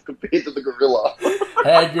hands compared to the gorilla.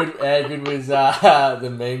 How good was the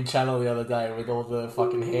meme channel the other day with all the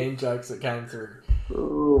fucking hand jokes that came through?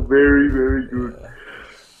 Oh, very, very good.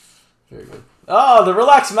 Very good. Oh, the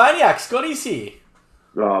Relax Maniac, Scotty's here.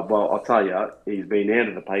 Oh, well, I'll tell you, he's been out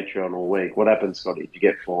of the Patreon all week. What happened, Scotty? Did you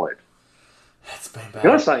get fired? It's been bad.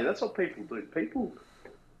 Can I say, that's what people do.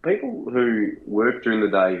 People who work during the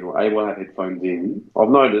day who are able to have headphones in, I've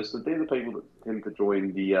noticed that they're the people that tend to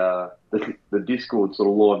join the Discord sort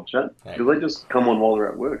of live chat. Because they just come on while they're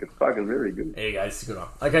at work. It's fucking very good. There you go, it's a good one.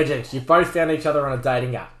 Okay, gents, you've both found each other on a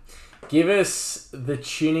dating app. Give us the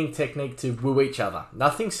tuning technique to woo each other.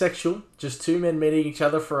 Nothing sexual, just two men meeting each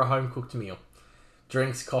other for a home-cooked meal.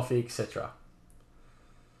 Drinks, coffee, etc.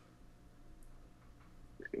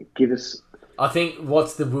 Give us... I think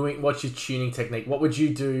what's your tuning technique? What would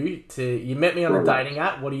you do you met me on a dating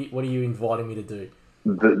app, what are you inviting me to do?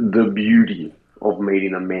 The beauty of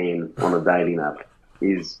meeting a man on a dating app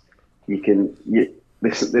is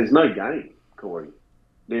there's no game, Corey.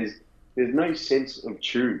 There's no sense of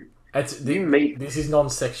tune. This is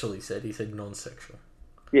non-sexual, he said. He said non-sexual.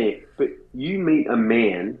 Yeah, but you meet a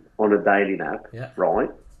man on a dating app, Yeah. right?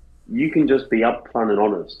 You can just be upfront and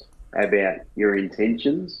honest about your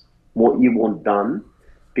intentions, what you want done,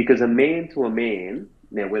 because a man to a man,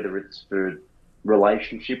 now whether it's for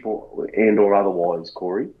relationship or otherwise,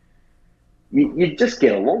 Corey, you'd just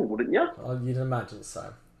get along, wouldn't you? You'd imagine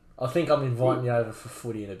so. I think I'm inviting you over for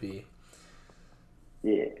footy and a beer.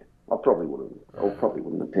 Yeah, I probably wouldn't. I probably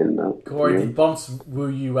wouldn't attend that. Corey, Yeah. did Bomps woo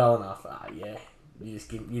you well enough? Yeah. You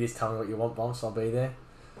just tell me what you want, Bomps. I'll be there.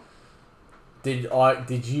 Did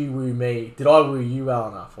you woo me? Did I woo you well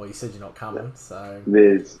enough? Well, you said you're not coming, so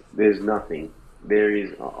There's nothing. There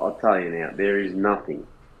is. I'll tell you now. There is nothing,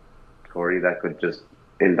 Corey, that could just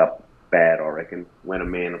end up bad. I reckon when a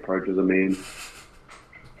man approaches a man.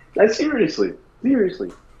 No, seriously.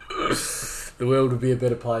 the world would be a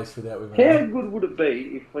better place without women. How good would it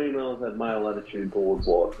be if females had male attitude towards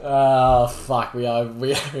life? Oh fuck, we are in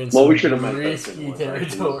Well, we some should have made risky that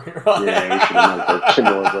territory, right? Yeah, we should have made that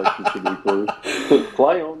generalisation, should we,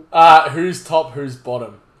 Play on. Who's top? Who's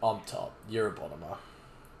bottom? I'm top. You're a bottomer.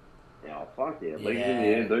 Oh, fuck yeah. Leave him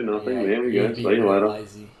here, do nothing. Yeah, There we go. you'd See be you later.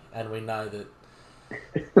 lazy, and we know that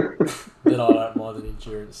that I don't mind an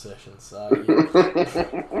endurance session, so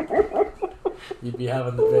you'd be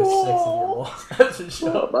having the best sex of your life, that's for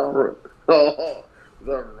sure. Oh,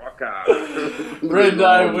 the rocker.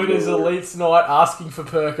 Brendo, winners Elites night, asking for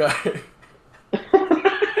Perko.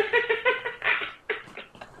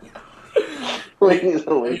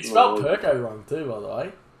 He spelled Perko wrong too, by the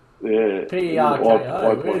way. Yeah.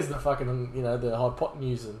 P-E-R-K-O. Where's the fucking, the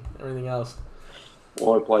hypotenuse and everything else?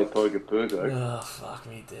 I play Perko. Oh, fuck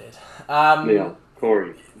me dead. Now,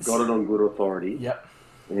 Corey, got it on good authority. Yep.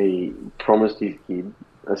 He promised his kid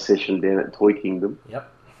a session down at Toy Kingdom. Yep.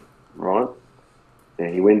 Right?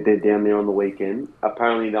 And he went there down there on the weekend.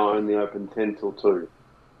 Apparently they only open 10 till 2.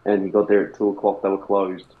 And he got there at 2 o'clock, they were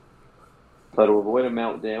closed. So to avoid a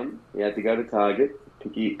meltdown, he had to go to Target,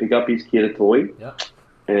 pick up his kid a toy, Yep.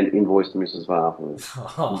 and invoice Mrs. Farfel.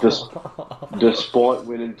 Despite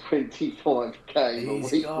winning 25k the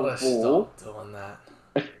He's week gotta before. stop doing that.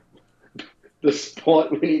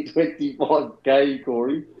 Despite winning 25k,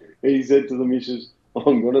 Corey, he said to the missus,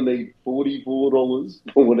 I'm going to need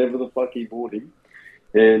 $44 for whatever the fuck he bought him.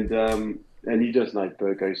 And you just know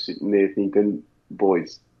Perko sitting there thinking,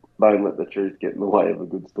 boys, don't let the truth get in the way of a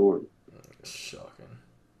good story. Shocking.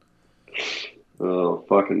 Oh,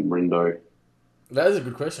 fucking Brendo. That is a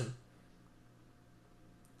good question.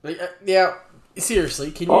 Now, seriously,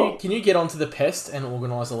 can you get onto the pest and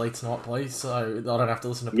organise a late tonight, please, so I don't have to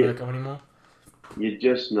listen to Perko anymore? You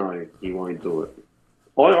just know he won't do it.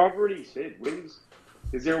 I've already said,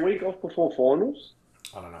 is there a week off before finals?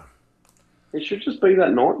 I don't know. It should just be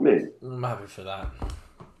that night, man. I'm happy for that.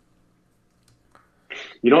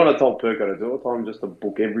 You know what I told Perko to do? I told him just to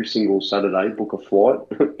book every single Saturday, book a flight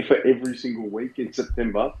for every single week in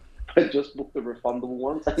September, but just book the refundable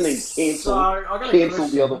ones and then cancel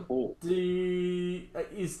the other 4.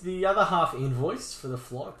 Is the other half invoiced for the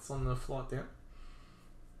flights on the flight down?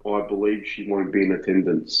 I believe she won't be in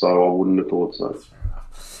attendance, so I wouldn't have thought so. That's fair enough.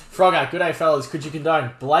 Frogger, good day, fellas. Could you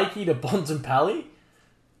condone Blakey to Bontempelli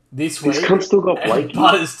this week? This cunt still got and Blakey.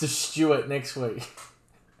 Butters to Stewart next week?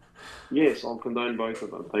 Yes, I'll condone both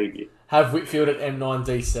of them. Thank you. Have Whitfield at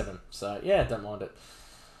M9D7. So, yeah, don't mind it.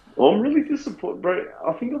 I'm really disappointed, bro.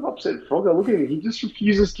 I think I've upset Frogger. Look at him. He just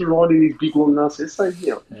refuses to write in his big long ass essay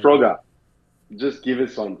here. Yeah. Frogger, just give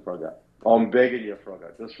us one, Frogger. I'm begging you,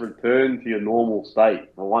 Frogger. Just return to your normal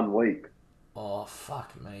state for 1 week. Oh,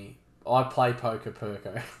 fuck me. I play poker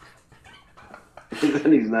Perko. Is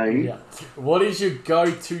that his name? Yeah. What is your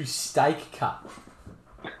go-to steak cut?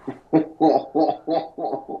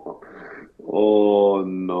 Oh,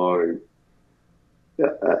 no.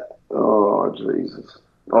 Oh, Jesus.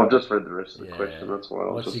 I've just read the rest of the question. That's why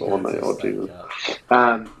I was just on there. Oh, Jesus.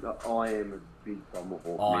 I am a big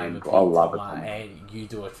tomahawk man. I love it. And you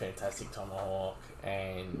do a fantastic tomahawk.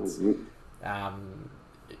 And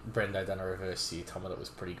Brendo done a reverse sear tomahawk that was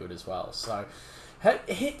pretty good as well. So, how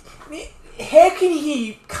can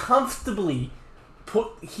he comfortably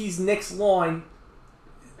put his next line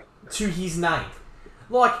to his name?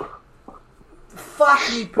 Like, fuck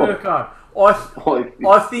me, Perko.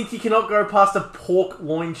 I think you cannot go past a pork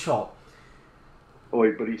loin chop.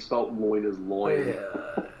 Oi, but he spelt loin as loin.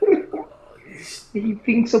 Yeah. He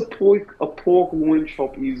thinks a pork loin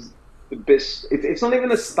chop is the best. It's not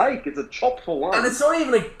even a steak. It's a chop for one. And it's not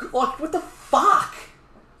even what the fuck?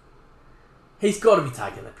 He's got to be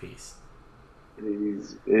taking the piss.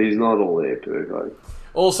 He's not all there, Perko.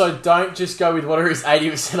 Also, don't just go with whatever is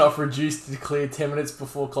 80% off reduced to clear 10 minutes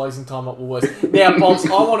before closing time at Woolworths. Now, Bobs,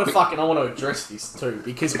 I want to address this too,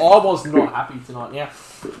 because I was not happy tonight. Now,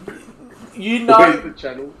 Where's the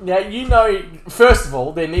channel? Now, first of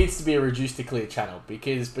all, there needs to be a reduced to clear channel,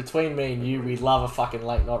 because between me and you, we love a fucking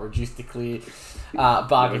late night reduced to clear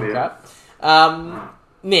bargain crap.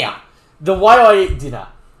 Now, the way I eat dinner,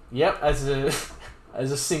 as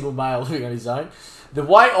a single male living on his own, the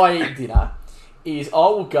way I eat dinner is I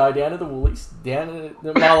will go down to the Woolies, down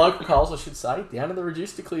to my local Coles, I should say, down to the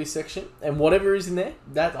reduced to clear section, and whatever is in there,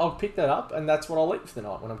 that I'll pick that up, and that's what I'll eat for the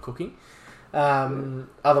night when I'm cooking.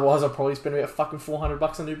 Otherwise, I'll probably spend about fucking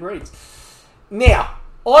 $400 on Uber Eats. Now,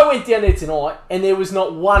 I went down there tonight, and there was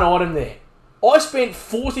not one item there. I spent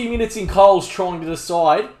 40 minutes in Coles trying to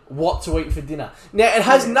decide what to eat for dinner. Now, it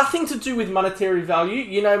has nothing to do with monetary value.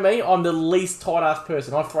 You know me, I'm the least tight-ass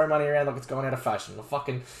person. I throw money around like it's going out of fashion. I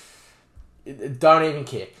fucking don't even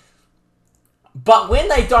care. But when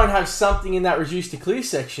they don't have something in that reduced to clear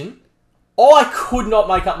section, I could not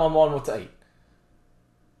make up my mind what to eat.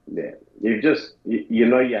 Yeah. You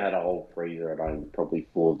had a whole freezer at home, probably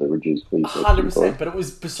full of the reduced clear section. 100%, but it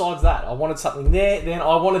was besides that. I wanted something there, then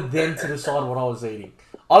I wanted them to decide what I was eating.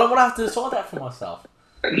 I don't want to have to decide that for myself.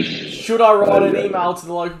 Should I write an email to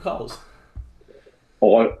the local Coles?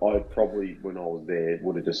 I probably, when I was there,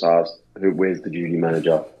 would have just asked, where's the duty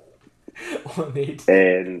manager?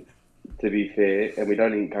 And to be fair, and we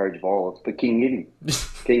don't encourage violence, but King hit him.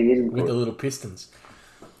 With the little pistons.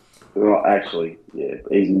 Well, actually, yeah,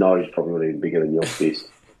 his nose probably would have been bigger than your fist.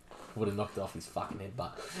 Would have knocked off his fucking head,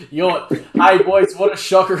 but... Hey, boys, what a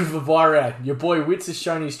shocker of a buy round. Your boy Witz has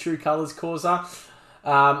shown his true colours, Causa.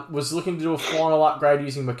 Was looking to do a final upgrade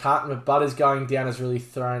using McCartan, but Butters going down has really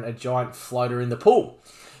thrown a giant floater in the pool.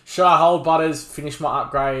 Should I hold Butters, finish my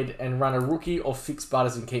upgrade, and run a rookie, or fix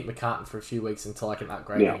Butters and keep McCartan for a few weeks until I can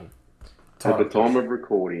upgrade him? At the time of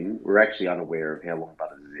recording, we're actually unaware of how long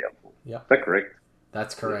Butters is out for. Yep. Is that correct?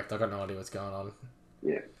 That's correct. I've got no idea what's going on.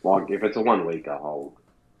 Yeah. Like, if it's a 1 week, I hold.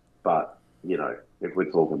 But, if we're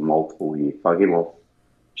talking multiple years, fuck him off.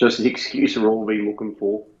 Just the excuse we're all been looking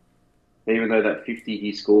for. Even though that 50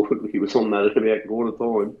 he scored, he was on that at about quarter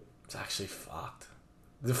time. It's actually fucked.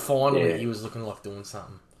 Finally, he was looking like doing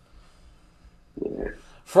something. Yeah.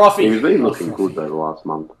 Frothy. He's been looking good though the last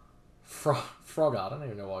month. Frogger, I don't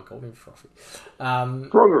even know why I called him Frothy.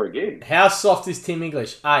 Frogger again. How soft is Tim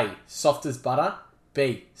English? A, soft as butter.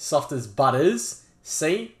 B, soft as butters.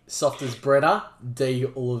 C, soft as Brenner. D,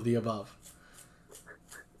 all of the above.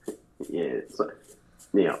 Yeah. So,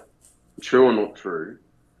 now, true or not true,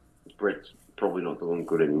 Brett's probably not doing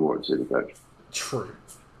good anymore at Supercoach. True.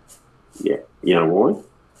 Yeah. You know why?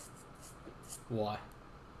 Why?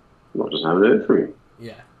 Not just haven't heard from him.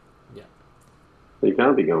 Yeah. He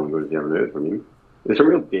can't be going good if you haven't heard from him. It's a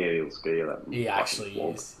real downhill skier, that. He actually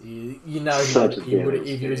is.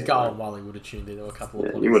 If he was going well, he would have tuned into a couple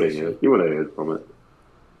of podcasts. You would have heard from it.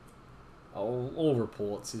 All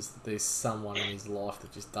reports is that there's someone in his life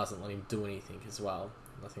that just doesn't let him do anything as well.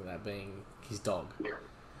 I think that being his dog.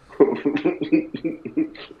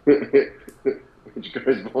 Which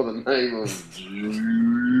goes by the name of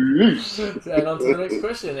Juice. And on to the next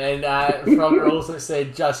question. And Frogger also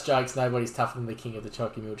said, just jokes, nobody's tougher than the king of the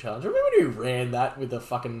Chalky Mill Challenge. Remember when he ran that with a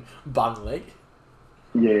fucking bung leg?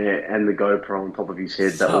 Yeah, and the GoPro on top of his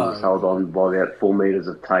head that was held on by about 4 metres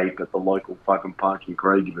of tape at the local fucking park in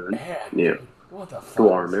Craigieburn. Yeah. What the fuck? Do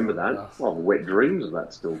I remember that? Well, wet dreams of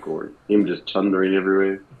that still, Corey. Him just chundering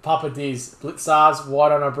everywhere. Papa Diz, Blitzars, why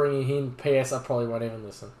don't I bring you in? P.S. I probably won't even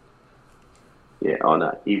listen. Yeah, I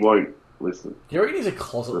know. He won't listen. Do you reckon he's a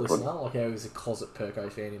closet listener? Like how he's a closet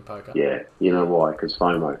Perko fan in poker? Yeah, you know why? Because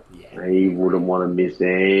FOMO. Yeah. He wouldn't want to miss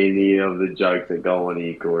any of the jokes that go on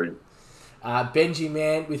here, Corey. Benji,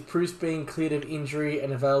 man, with Bruce being cleared of injury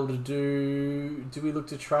and available to do we look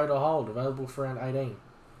to trade or hold? Available for around 18.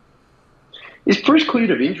 Is Bruce cleared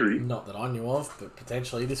of injury? Not that I knew of, but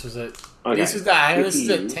potentially. This was at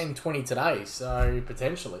 10:20 today, so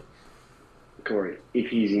potentially. Corey, if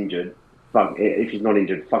he's injured, if he's not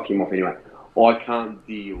injured, fuck him off anyway. I can't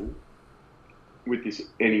deal with this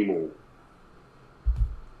anymore.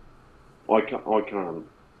 I can't.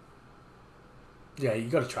 Yeah, you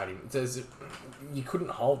got to trade him. You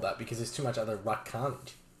couldn't hold that because there's too much other ruck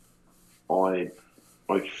carnage. I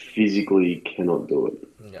physically cannot do it.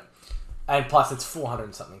 Yeah. And plus, it's 400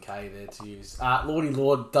 and something K there to use. Lordy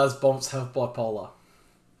Lord, does Bomps have bipolar?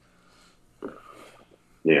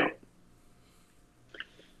 Yeah.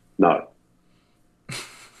 No.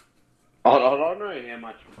 I don't know how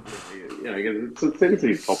much, because it's a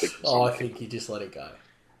sensitive topic. I think you just let it go.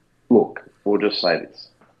 Look, we'll just say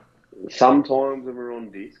this. sometimes when we're on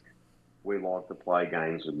disc, we like to play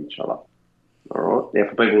games with each other. All right. Now,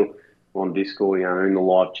 for people on Discord, in the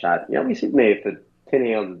live chat, we sit there for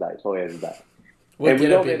 10 hours a day, 12 hours a day. We and get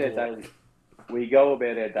we go a bit about our bored. daily. We go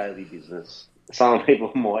about our daily business. Some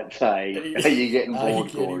people might say, "Are you getting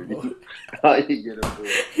bored, Corey? Are you getting bored?"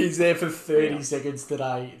 He's there for 30 seconds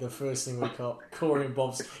today. The first thing we caught, Corey and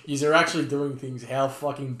Bob's. You're actually doing things. How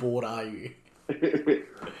fucking bored are you?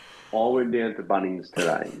 I went down to Bunnings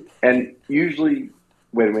today, and usually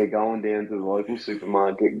when we're going down to the local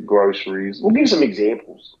supermarket, groceries, we'll give some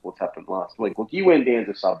examples of what's happened last week. Look, you went down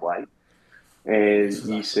to Subway, and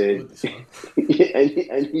you said,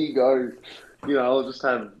 and you go, I'll just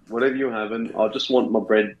have whatever you're having. I just want my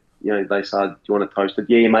bread. They said, do you want it toasted?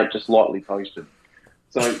 Yeah, mate, just lightly toasted.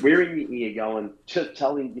 So we're in your ear going, just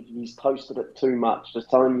tell him if he's toasted it too much. Just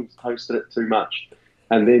tell him he's toasted it too much.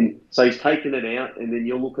 And then, so he's taking it out, and then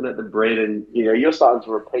you're looking at the bread, and, you're starting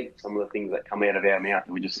to repeat some of the things that come out of our mouth,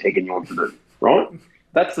 and we're just egging you on to do, right?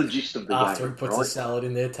 That's the gist of the game. After he puts a salad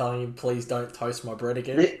in there, telling him, please don't toast my bread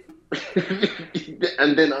again. Yeah.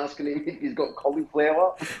 And then asking him if he's got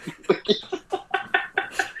cauliflower.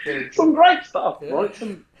 Some great stuff, right?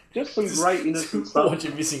 Some great innocent stuff. What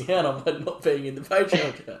you're missing out on by not being in the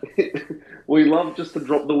Patreon chat. We love just to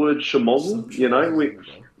drop the word schmozzle,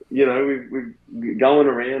 we're going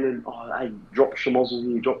around and, hey, drop schmozzle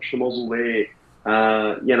here, drop schmozzle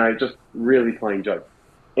there. Just really playing jokes.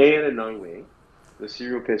 Out of nowhere, the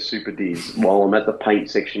Serial Pest Super Diz, while I'm at the paint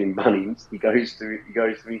section in Bunnings, he goes to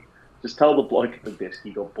me, just tell the bloke at the desk he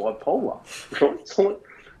got bipolar, right? So,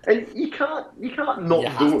 and you can't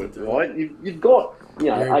not do it, right? You've got,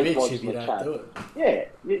 You're a 8 bitch blokes if in you the don't chat. do it. Yeah,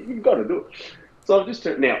 you've got to do it. So I've just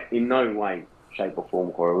now, in no way, shape or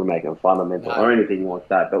form, Corey, we're making fun of it or anything like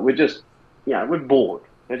that, but we're just, we're bored.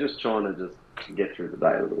 We're just trying to just get through the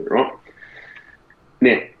day a little bit, right?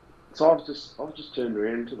 Now, so I've just turned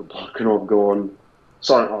around to the bloke and I've gone,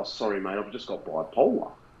 sorry, mate, I've just got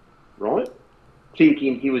bipolar, right?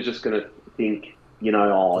 Thinking he was just going to think,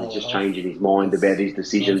 he's just changing his mind about his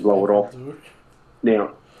decision, blow it off.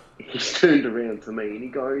 Now, he's turned around to me and he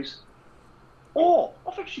goes,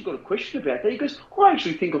 I've actually got a question about that. He goes, I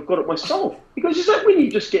actually think I've got it myself. He goes, is that when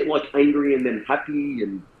you just get angry and then happy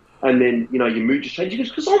and then, your mood just changes? He goes,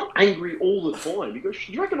 because I'm angry all the time. He goes,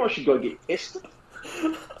 do you reckon I should go get tested?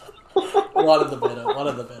 One of the better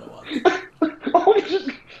ones.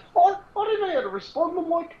 I didn't know how to respond. I'm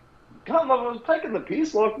like, I was taking the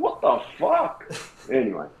piss. Like, what the fuck?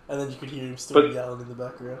 Anyway. And then you could hear him still yelling in the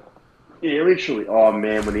background. Yeah, literally. Oh,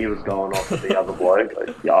 man, when he was going off at the other bloke.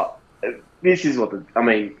 This is what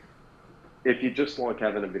if you just like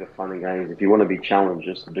having a bit of fun and games, if you want to be challenged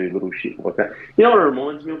just to do little shit like that. You know what it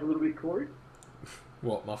reminds me of a little bit, Corey?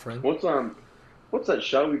 What, my friend? What's that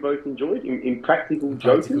show we both enjoyed? Impractical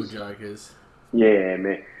Jokers? Impractical Jokers. Yeah,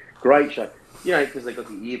 man. Great show. Because they got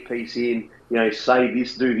the earpiece in, say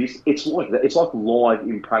this, do this. It's like that. It's like live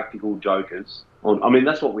Impractical Jokers.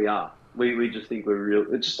 That's what we are. We just think we're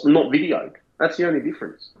real. It's just not videoed. That's the only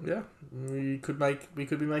difference. Yeah. We could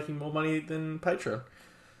be making more money than Patreon.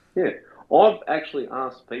 Yeah. I've actually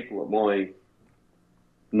asked people at my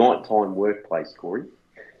nighttime workplace, Corey.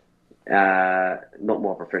 Not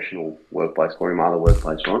my professional workplace, Corey, my other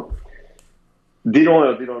workplace, right? Did I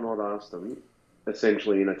or did I not ask them,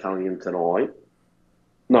 essentially in Italian tonight?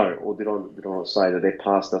 No, or did I not say that their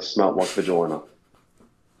pasta smelt like vagina?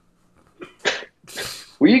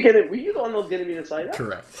 Were you not getting me to say that?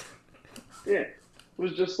 Correct. Yeah. It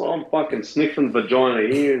was just like, I'm fucking sniffing vagina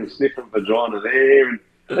here and sniffing vagina there,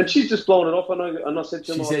 and she's just blowing it off. And I said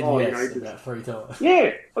to her, she said yes about 3 times.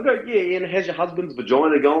 Yeah. I go, yeah, and how's your husband's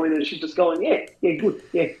vagina going? And she's just going, yeah, good,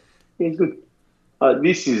 yeah, it's good.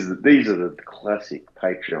 These are the classic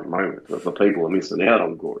Patreon moments that the people are missing out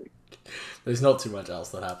on, Corey. There's not too much else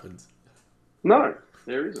that happens. No,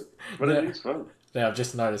 there isn't. But it is fun. Now, I've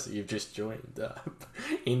just noticed that you've just joined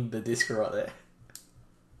in the Discord right there.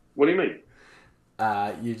 What do you mean?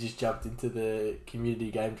 You just jumped into the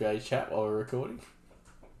community game trade chat while we're recording.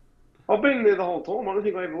 I've been there the whole time. I don't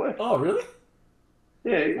think I ever left. Oh, really?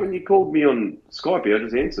 Yeah, when you called me on Skype, I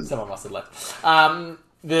just answered. Someone must have left.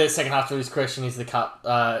 The second half of this question is the Cup,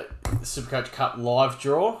 Supercoach Cup live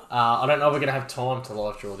draw. I don't know if we're going to have time to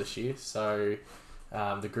live draw this year, so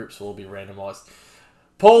the groups will all be randomised.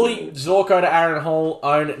 Paulie, Zorko to Aaron Hall,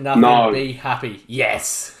 own nothing, be happy.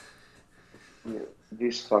 Yes. Yeah,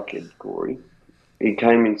 this fucking Corey. He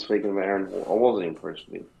came in speaking of Aaron Hall. I wasn't impressed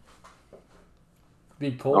with him.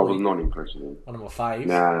 Big Paulie. I was not impressed with him. One of my faves.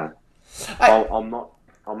 Nah. Hey.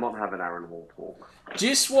 I'm not having Aaron Hall talk.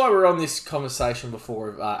 Just while we're on this conversation before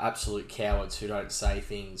of absolute cowards who don't say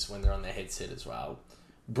things when they're on their headset as well.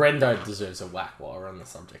 Brendo deserves a whack while we're on the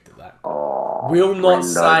subject of that. Oh, Will not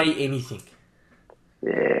Brendo. say anything.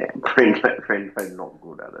 Yeah, Brendo's not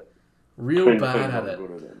good at it. Real bad at it.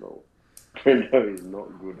 Good at it at all. Brendo is not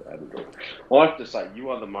good at it all. I have to say, you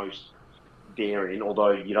are the most daring,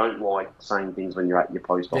 although you don't like saying things when you're at your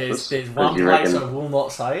post office. There's one place I will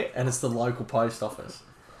not say it, and it's the local post office.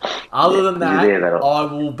 Other than that, I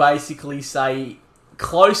will basically say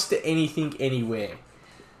close to anything, anywhere.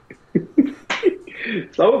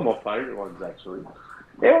 Some of my favourite ones, actually.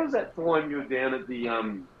 How was that time you were down at the,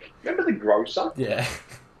 remember the grocer? Yeah.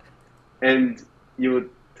 And you were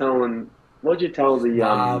telling, what'd you tell the,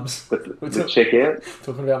 arms. the checkout?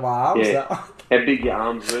 Talking about my arms? Yeah. How big your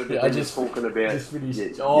arms were, but yeah, I just talking about... Just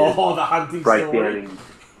finished. The hunting story.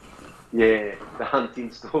 Yeah, the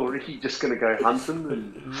hunting story. You're just going to go hunting,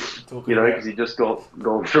 and, because you just gone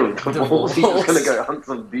through a divorce. You're just going to go hunt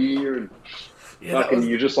some deer, and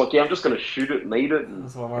you're just like, I'm just going to shoot it and eat it. And,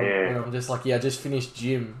 I'm just like, I just finished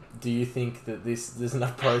gym. Do you think that there's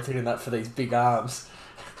enough protein in that for these big arms?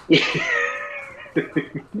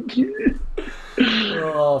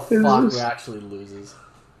 Oh, fuck, we're actually losers.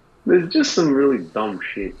 There's just some really dumb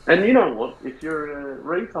shit. And you know what? If you're a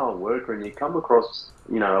retail worker and you come across,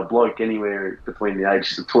 a bloke anywhere between the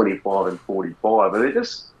ages of 25 and 45, and they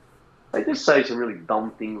just say some really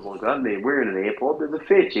dumb things like that, and they're wearing an AirPod, there's a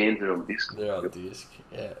fair chance they're on disc. They're on disc,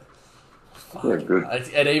 yeah. Fuck. Yeah, good.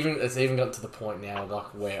 It's even got to the point now,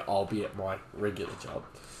 like, where I'll be at my regular job,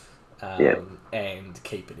 and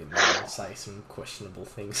keep it in there and say some questionable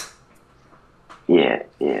things. Yeah.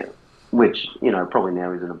 Which, probably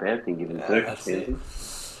now isn't a bad thing given the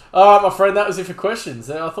circumstances. Alright, my friend, that was it for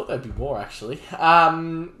questions. I thought there'd be more, actually.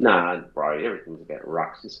 Nah, bro, everything's about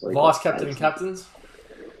rucks this week. Vice captain and captains?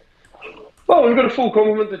 Well, we've got a full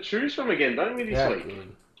complement to choose from again, don't we, this week?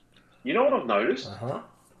 Good. You know what I've noticed? Uh-huh.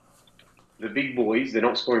 The big boys, they're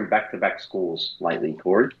not scoring back-to-back scores lately,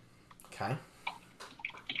 Corey. Okay.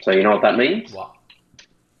 So you know what that means? What?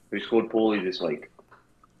 Who scored poorly this week?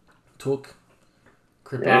 Took.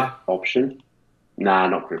 Cripper. Yeah, option. Nah,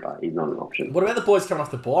 not Cripper. He's not an option. What about the boys coming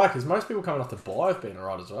off the bye? Because most people coming off the bye have been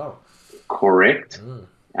alright as well. Correct.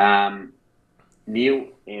 Neil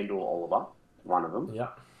and or Oliver, one of them. Yeah.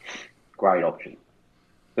 Great option.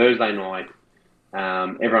 Thursday night,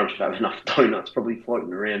 everyone should have enough donuts probably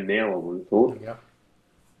floating around now, I would have thought.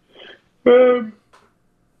 Yeah.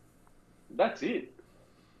 That's it.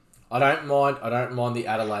 I don't mind the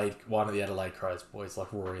Adelaide, one of the Adelaide Crows boys,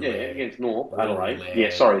 like Rory Laird. Against North, Adelaide. Laird.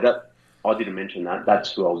 Yeah, sorry, that I didn't mention that.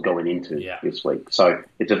 That's who I was going into this week. So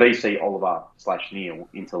it's a VC Oliver / Neil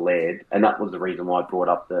into Laird, and that was the reason why I brought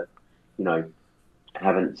up the,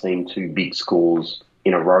 haven't seen two big scores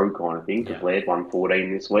in a row kind of thing. Because Laird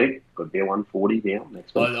 114 this week, got their 140 down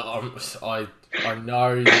next week. I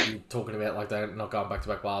know that you're talking about like they're not going back to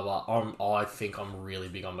back, blah blah. I think I'm really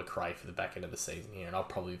big on McRae for the back end of the season here, and I'll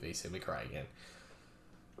probably VC McRae again.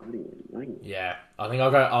 Yeah, I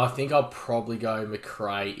think I'll probably go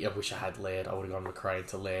McRae. I wish I had Laird. I would have gone McRae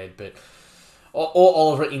into Laird, but or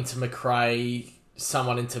Oliver into McRae,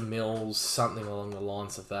 someone into Mills, something along the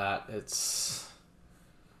lines of that. It's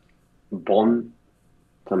Bon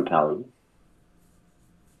Tempelli.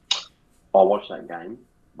 I watched that game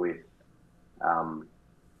with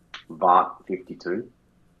Bart 52,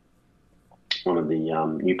 one of the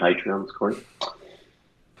new Patreons, Corey.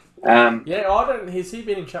 Has he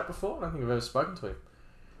been in chat before? I don't think I've ever spoken to him.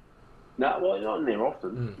 No, well, not in there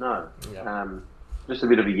often. No. Yeah. Just a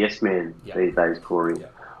bit of a yes man these days, Corey. Yeah.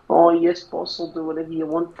 Oh, yes, boss, I'll do whatever you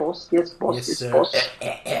want, boss. Yes, boss. Yes, boss.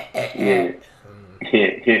 Yeah.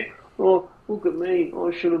 Oh, look at me.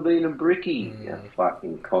 I should have been a brickie. You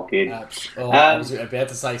fucking cockhead. I was about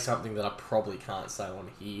to say something that I probably can't say on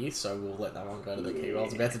here, so we'll let that one go to the queue. I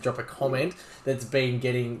was about to drop a comment that's been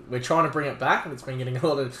getting... We're trying to bring it back, and it's been getting a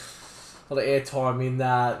lot of airtime in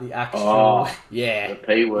the actual... Oh, yeah. The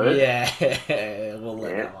P word? Yeah. We'll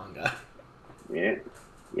let that one go. Yeah.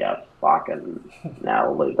 Yeah, fucking...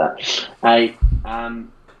 No, we'll leave that. Hey,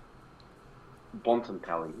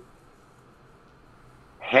 Bontempelli.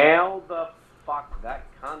 How the fuck that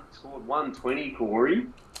cunt scored 120, Corey,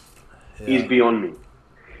 is beyond me.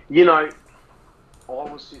 I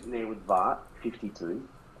was sitting there with Bart, 52,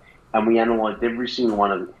 and we analysed every single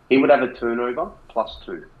one of them. He would have a turnover,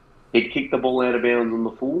 +2. He'd kick the ball out of bounds on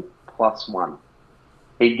the full, +1.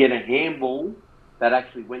 He'd get a handball that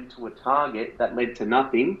actually went to a target that led to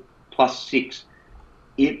nothing, +6.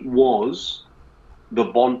 It was the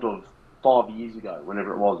Bont of 5 years ago,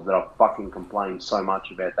 whenever it was, that I fucking complained so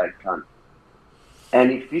much about that cunt.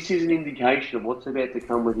 And if this is an indication of what's about to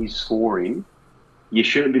come with his scoring, You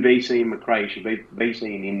shouldn't be BCing McRae. You should be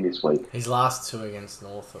BCing him this week. His last two against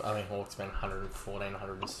Hawks been 114,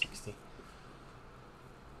 160.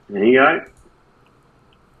 There you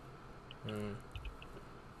go.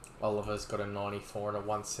 Oliver's got a 94 and a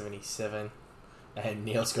 177. And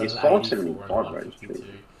Neil's got He's an 84 and a 575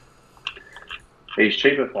 152. He's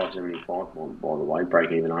cheaper 575 by the way,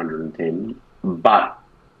 break even 110. But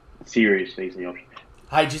serious VC option.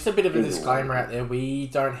 Hey, just a bit of a disclaimer out there. We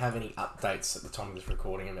don't have any updates at the time of this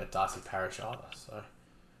recording about Darcy Parish either. So,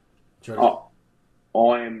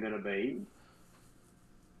 I am going to be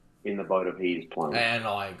in the boat of he is playing. And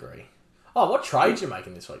I agree. Oh, what trades you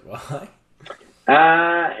making this week, by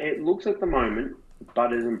It looks at the moment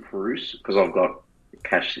Butters and Bruce, because I've got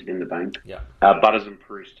cash in the bank. Yeah. Butters and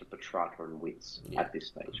Bruce to Petrarca and Witts at this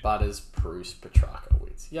stage. Butters, Bruce, Petrarca,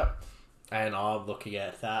 Witts. Yep. And I'm looking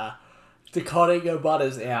at DeConning,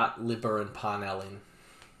 Butters out, Libber and Parnell in.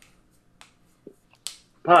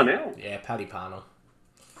 Parnell? Yeah, Paddy Parnell.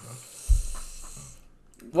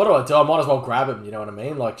 What do I do? I might as well grab him, you know what I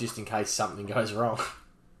mean? Like, just in case something goes wrong.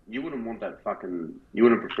 You wouldn't want that fucking... You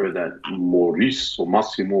wouldn't prefer that Maurice or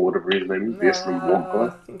Massimo or whatever his name is. The Essendon Wog guy? I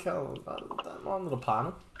think that one little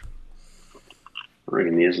Parnell. I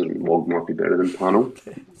reckon the Essendon Wog might be better than Parnell.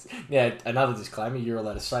 Yeah, another disclaimer, you're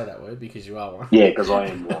allowed to say that word because you are one. Yeah, because I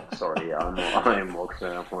am Wog. Sorry, yeah, I am Wog, so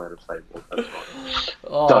I'm allowed to say Wog. That's right.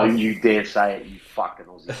 Oh. Don't you dare say it, you fucking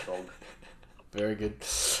Aussie dog. Very good.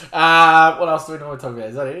 What else do we want to talk about?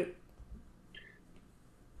 Is that it?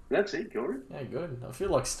 That's it, Corey. Yeah, good. I feel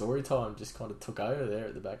like story time just kind of took over there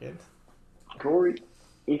at the back end. Corey,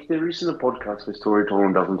 if there isn't a podcast where story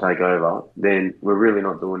time doesn't take over, then we're really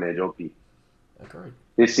not doing our job here. Agreed.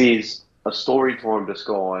 This is a story time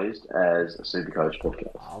disguised as a Supercoach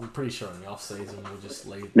podcast. I'm pretty sure in the off season we'll just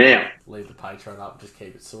leave the Patreon up, just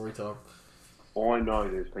keep it story time. I know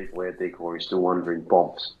there's people out there, Corey, still wondering,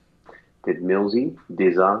 Bobs, did Millsy,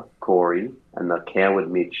 Dizza, Corey, and the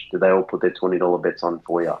coward Mitch, did they all put their $20 bets on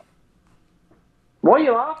for you? Why are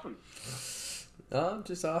you laughing? I'm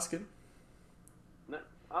just asking. No,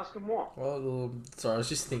 ask them what? Well, sorry, I was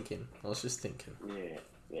just thinking. Yeah,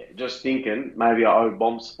 just thinking, maybe I owe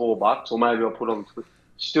Bombs $4, or maybe I'll put on...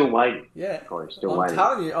 Still waiting. Yeah. Corey, still I'm waiting.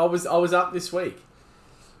 telling you, I was up this week.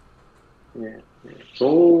 Yeah. It's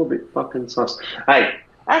all a bit fucking sus. Hey,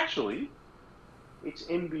 actually... It's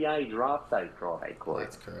NBA draft day Friday, Corey.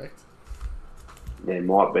 That's correct. There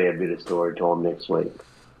might be a bit of story time next week.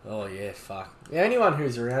 Oh, yeah, fuck. Yeah, anyone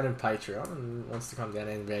who's around in Patreon and wants to come down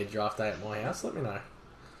to NBA draft day at my house, let me know.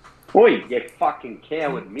 Oi, you fucking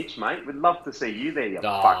coward Mitch, mate. We'd love to see you there, you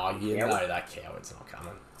fucking you coward. know that coward's not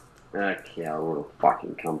coming. That coward would have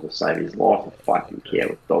fucking come to save his life. A fucking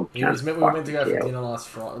coward dog. We were meant to go for dinner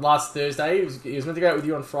last Thursday. He was meant to go out with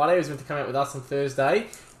you on Friday. He was meant to come out with us on Thursday.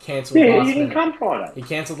 Cancelled last minute. Yeah, he didn't come Friday. He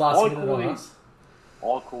cancelled last minute on us.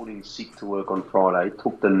 I called him sick to work on Friday,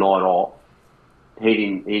 took the night off.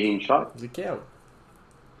 He didn't show. He's a coward.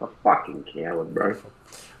 A fucking coward, bro.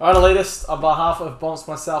 Alright, Elites, on behalf of Bombs,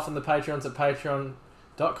 myself, and the Patreons at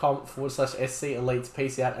patreon.com/SC Elites,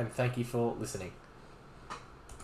 peace out and thank you for listening.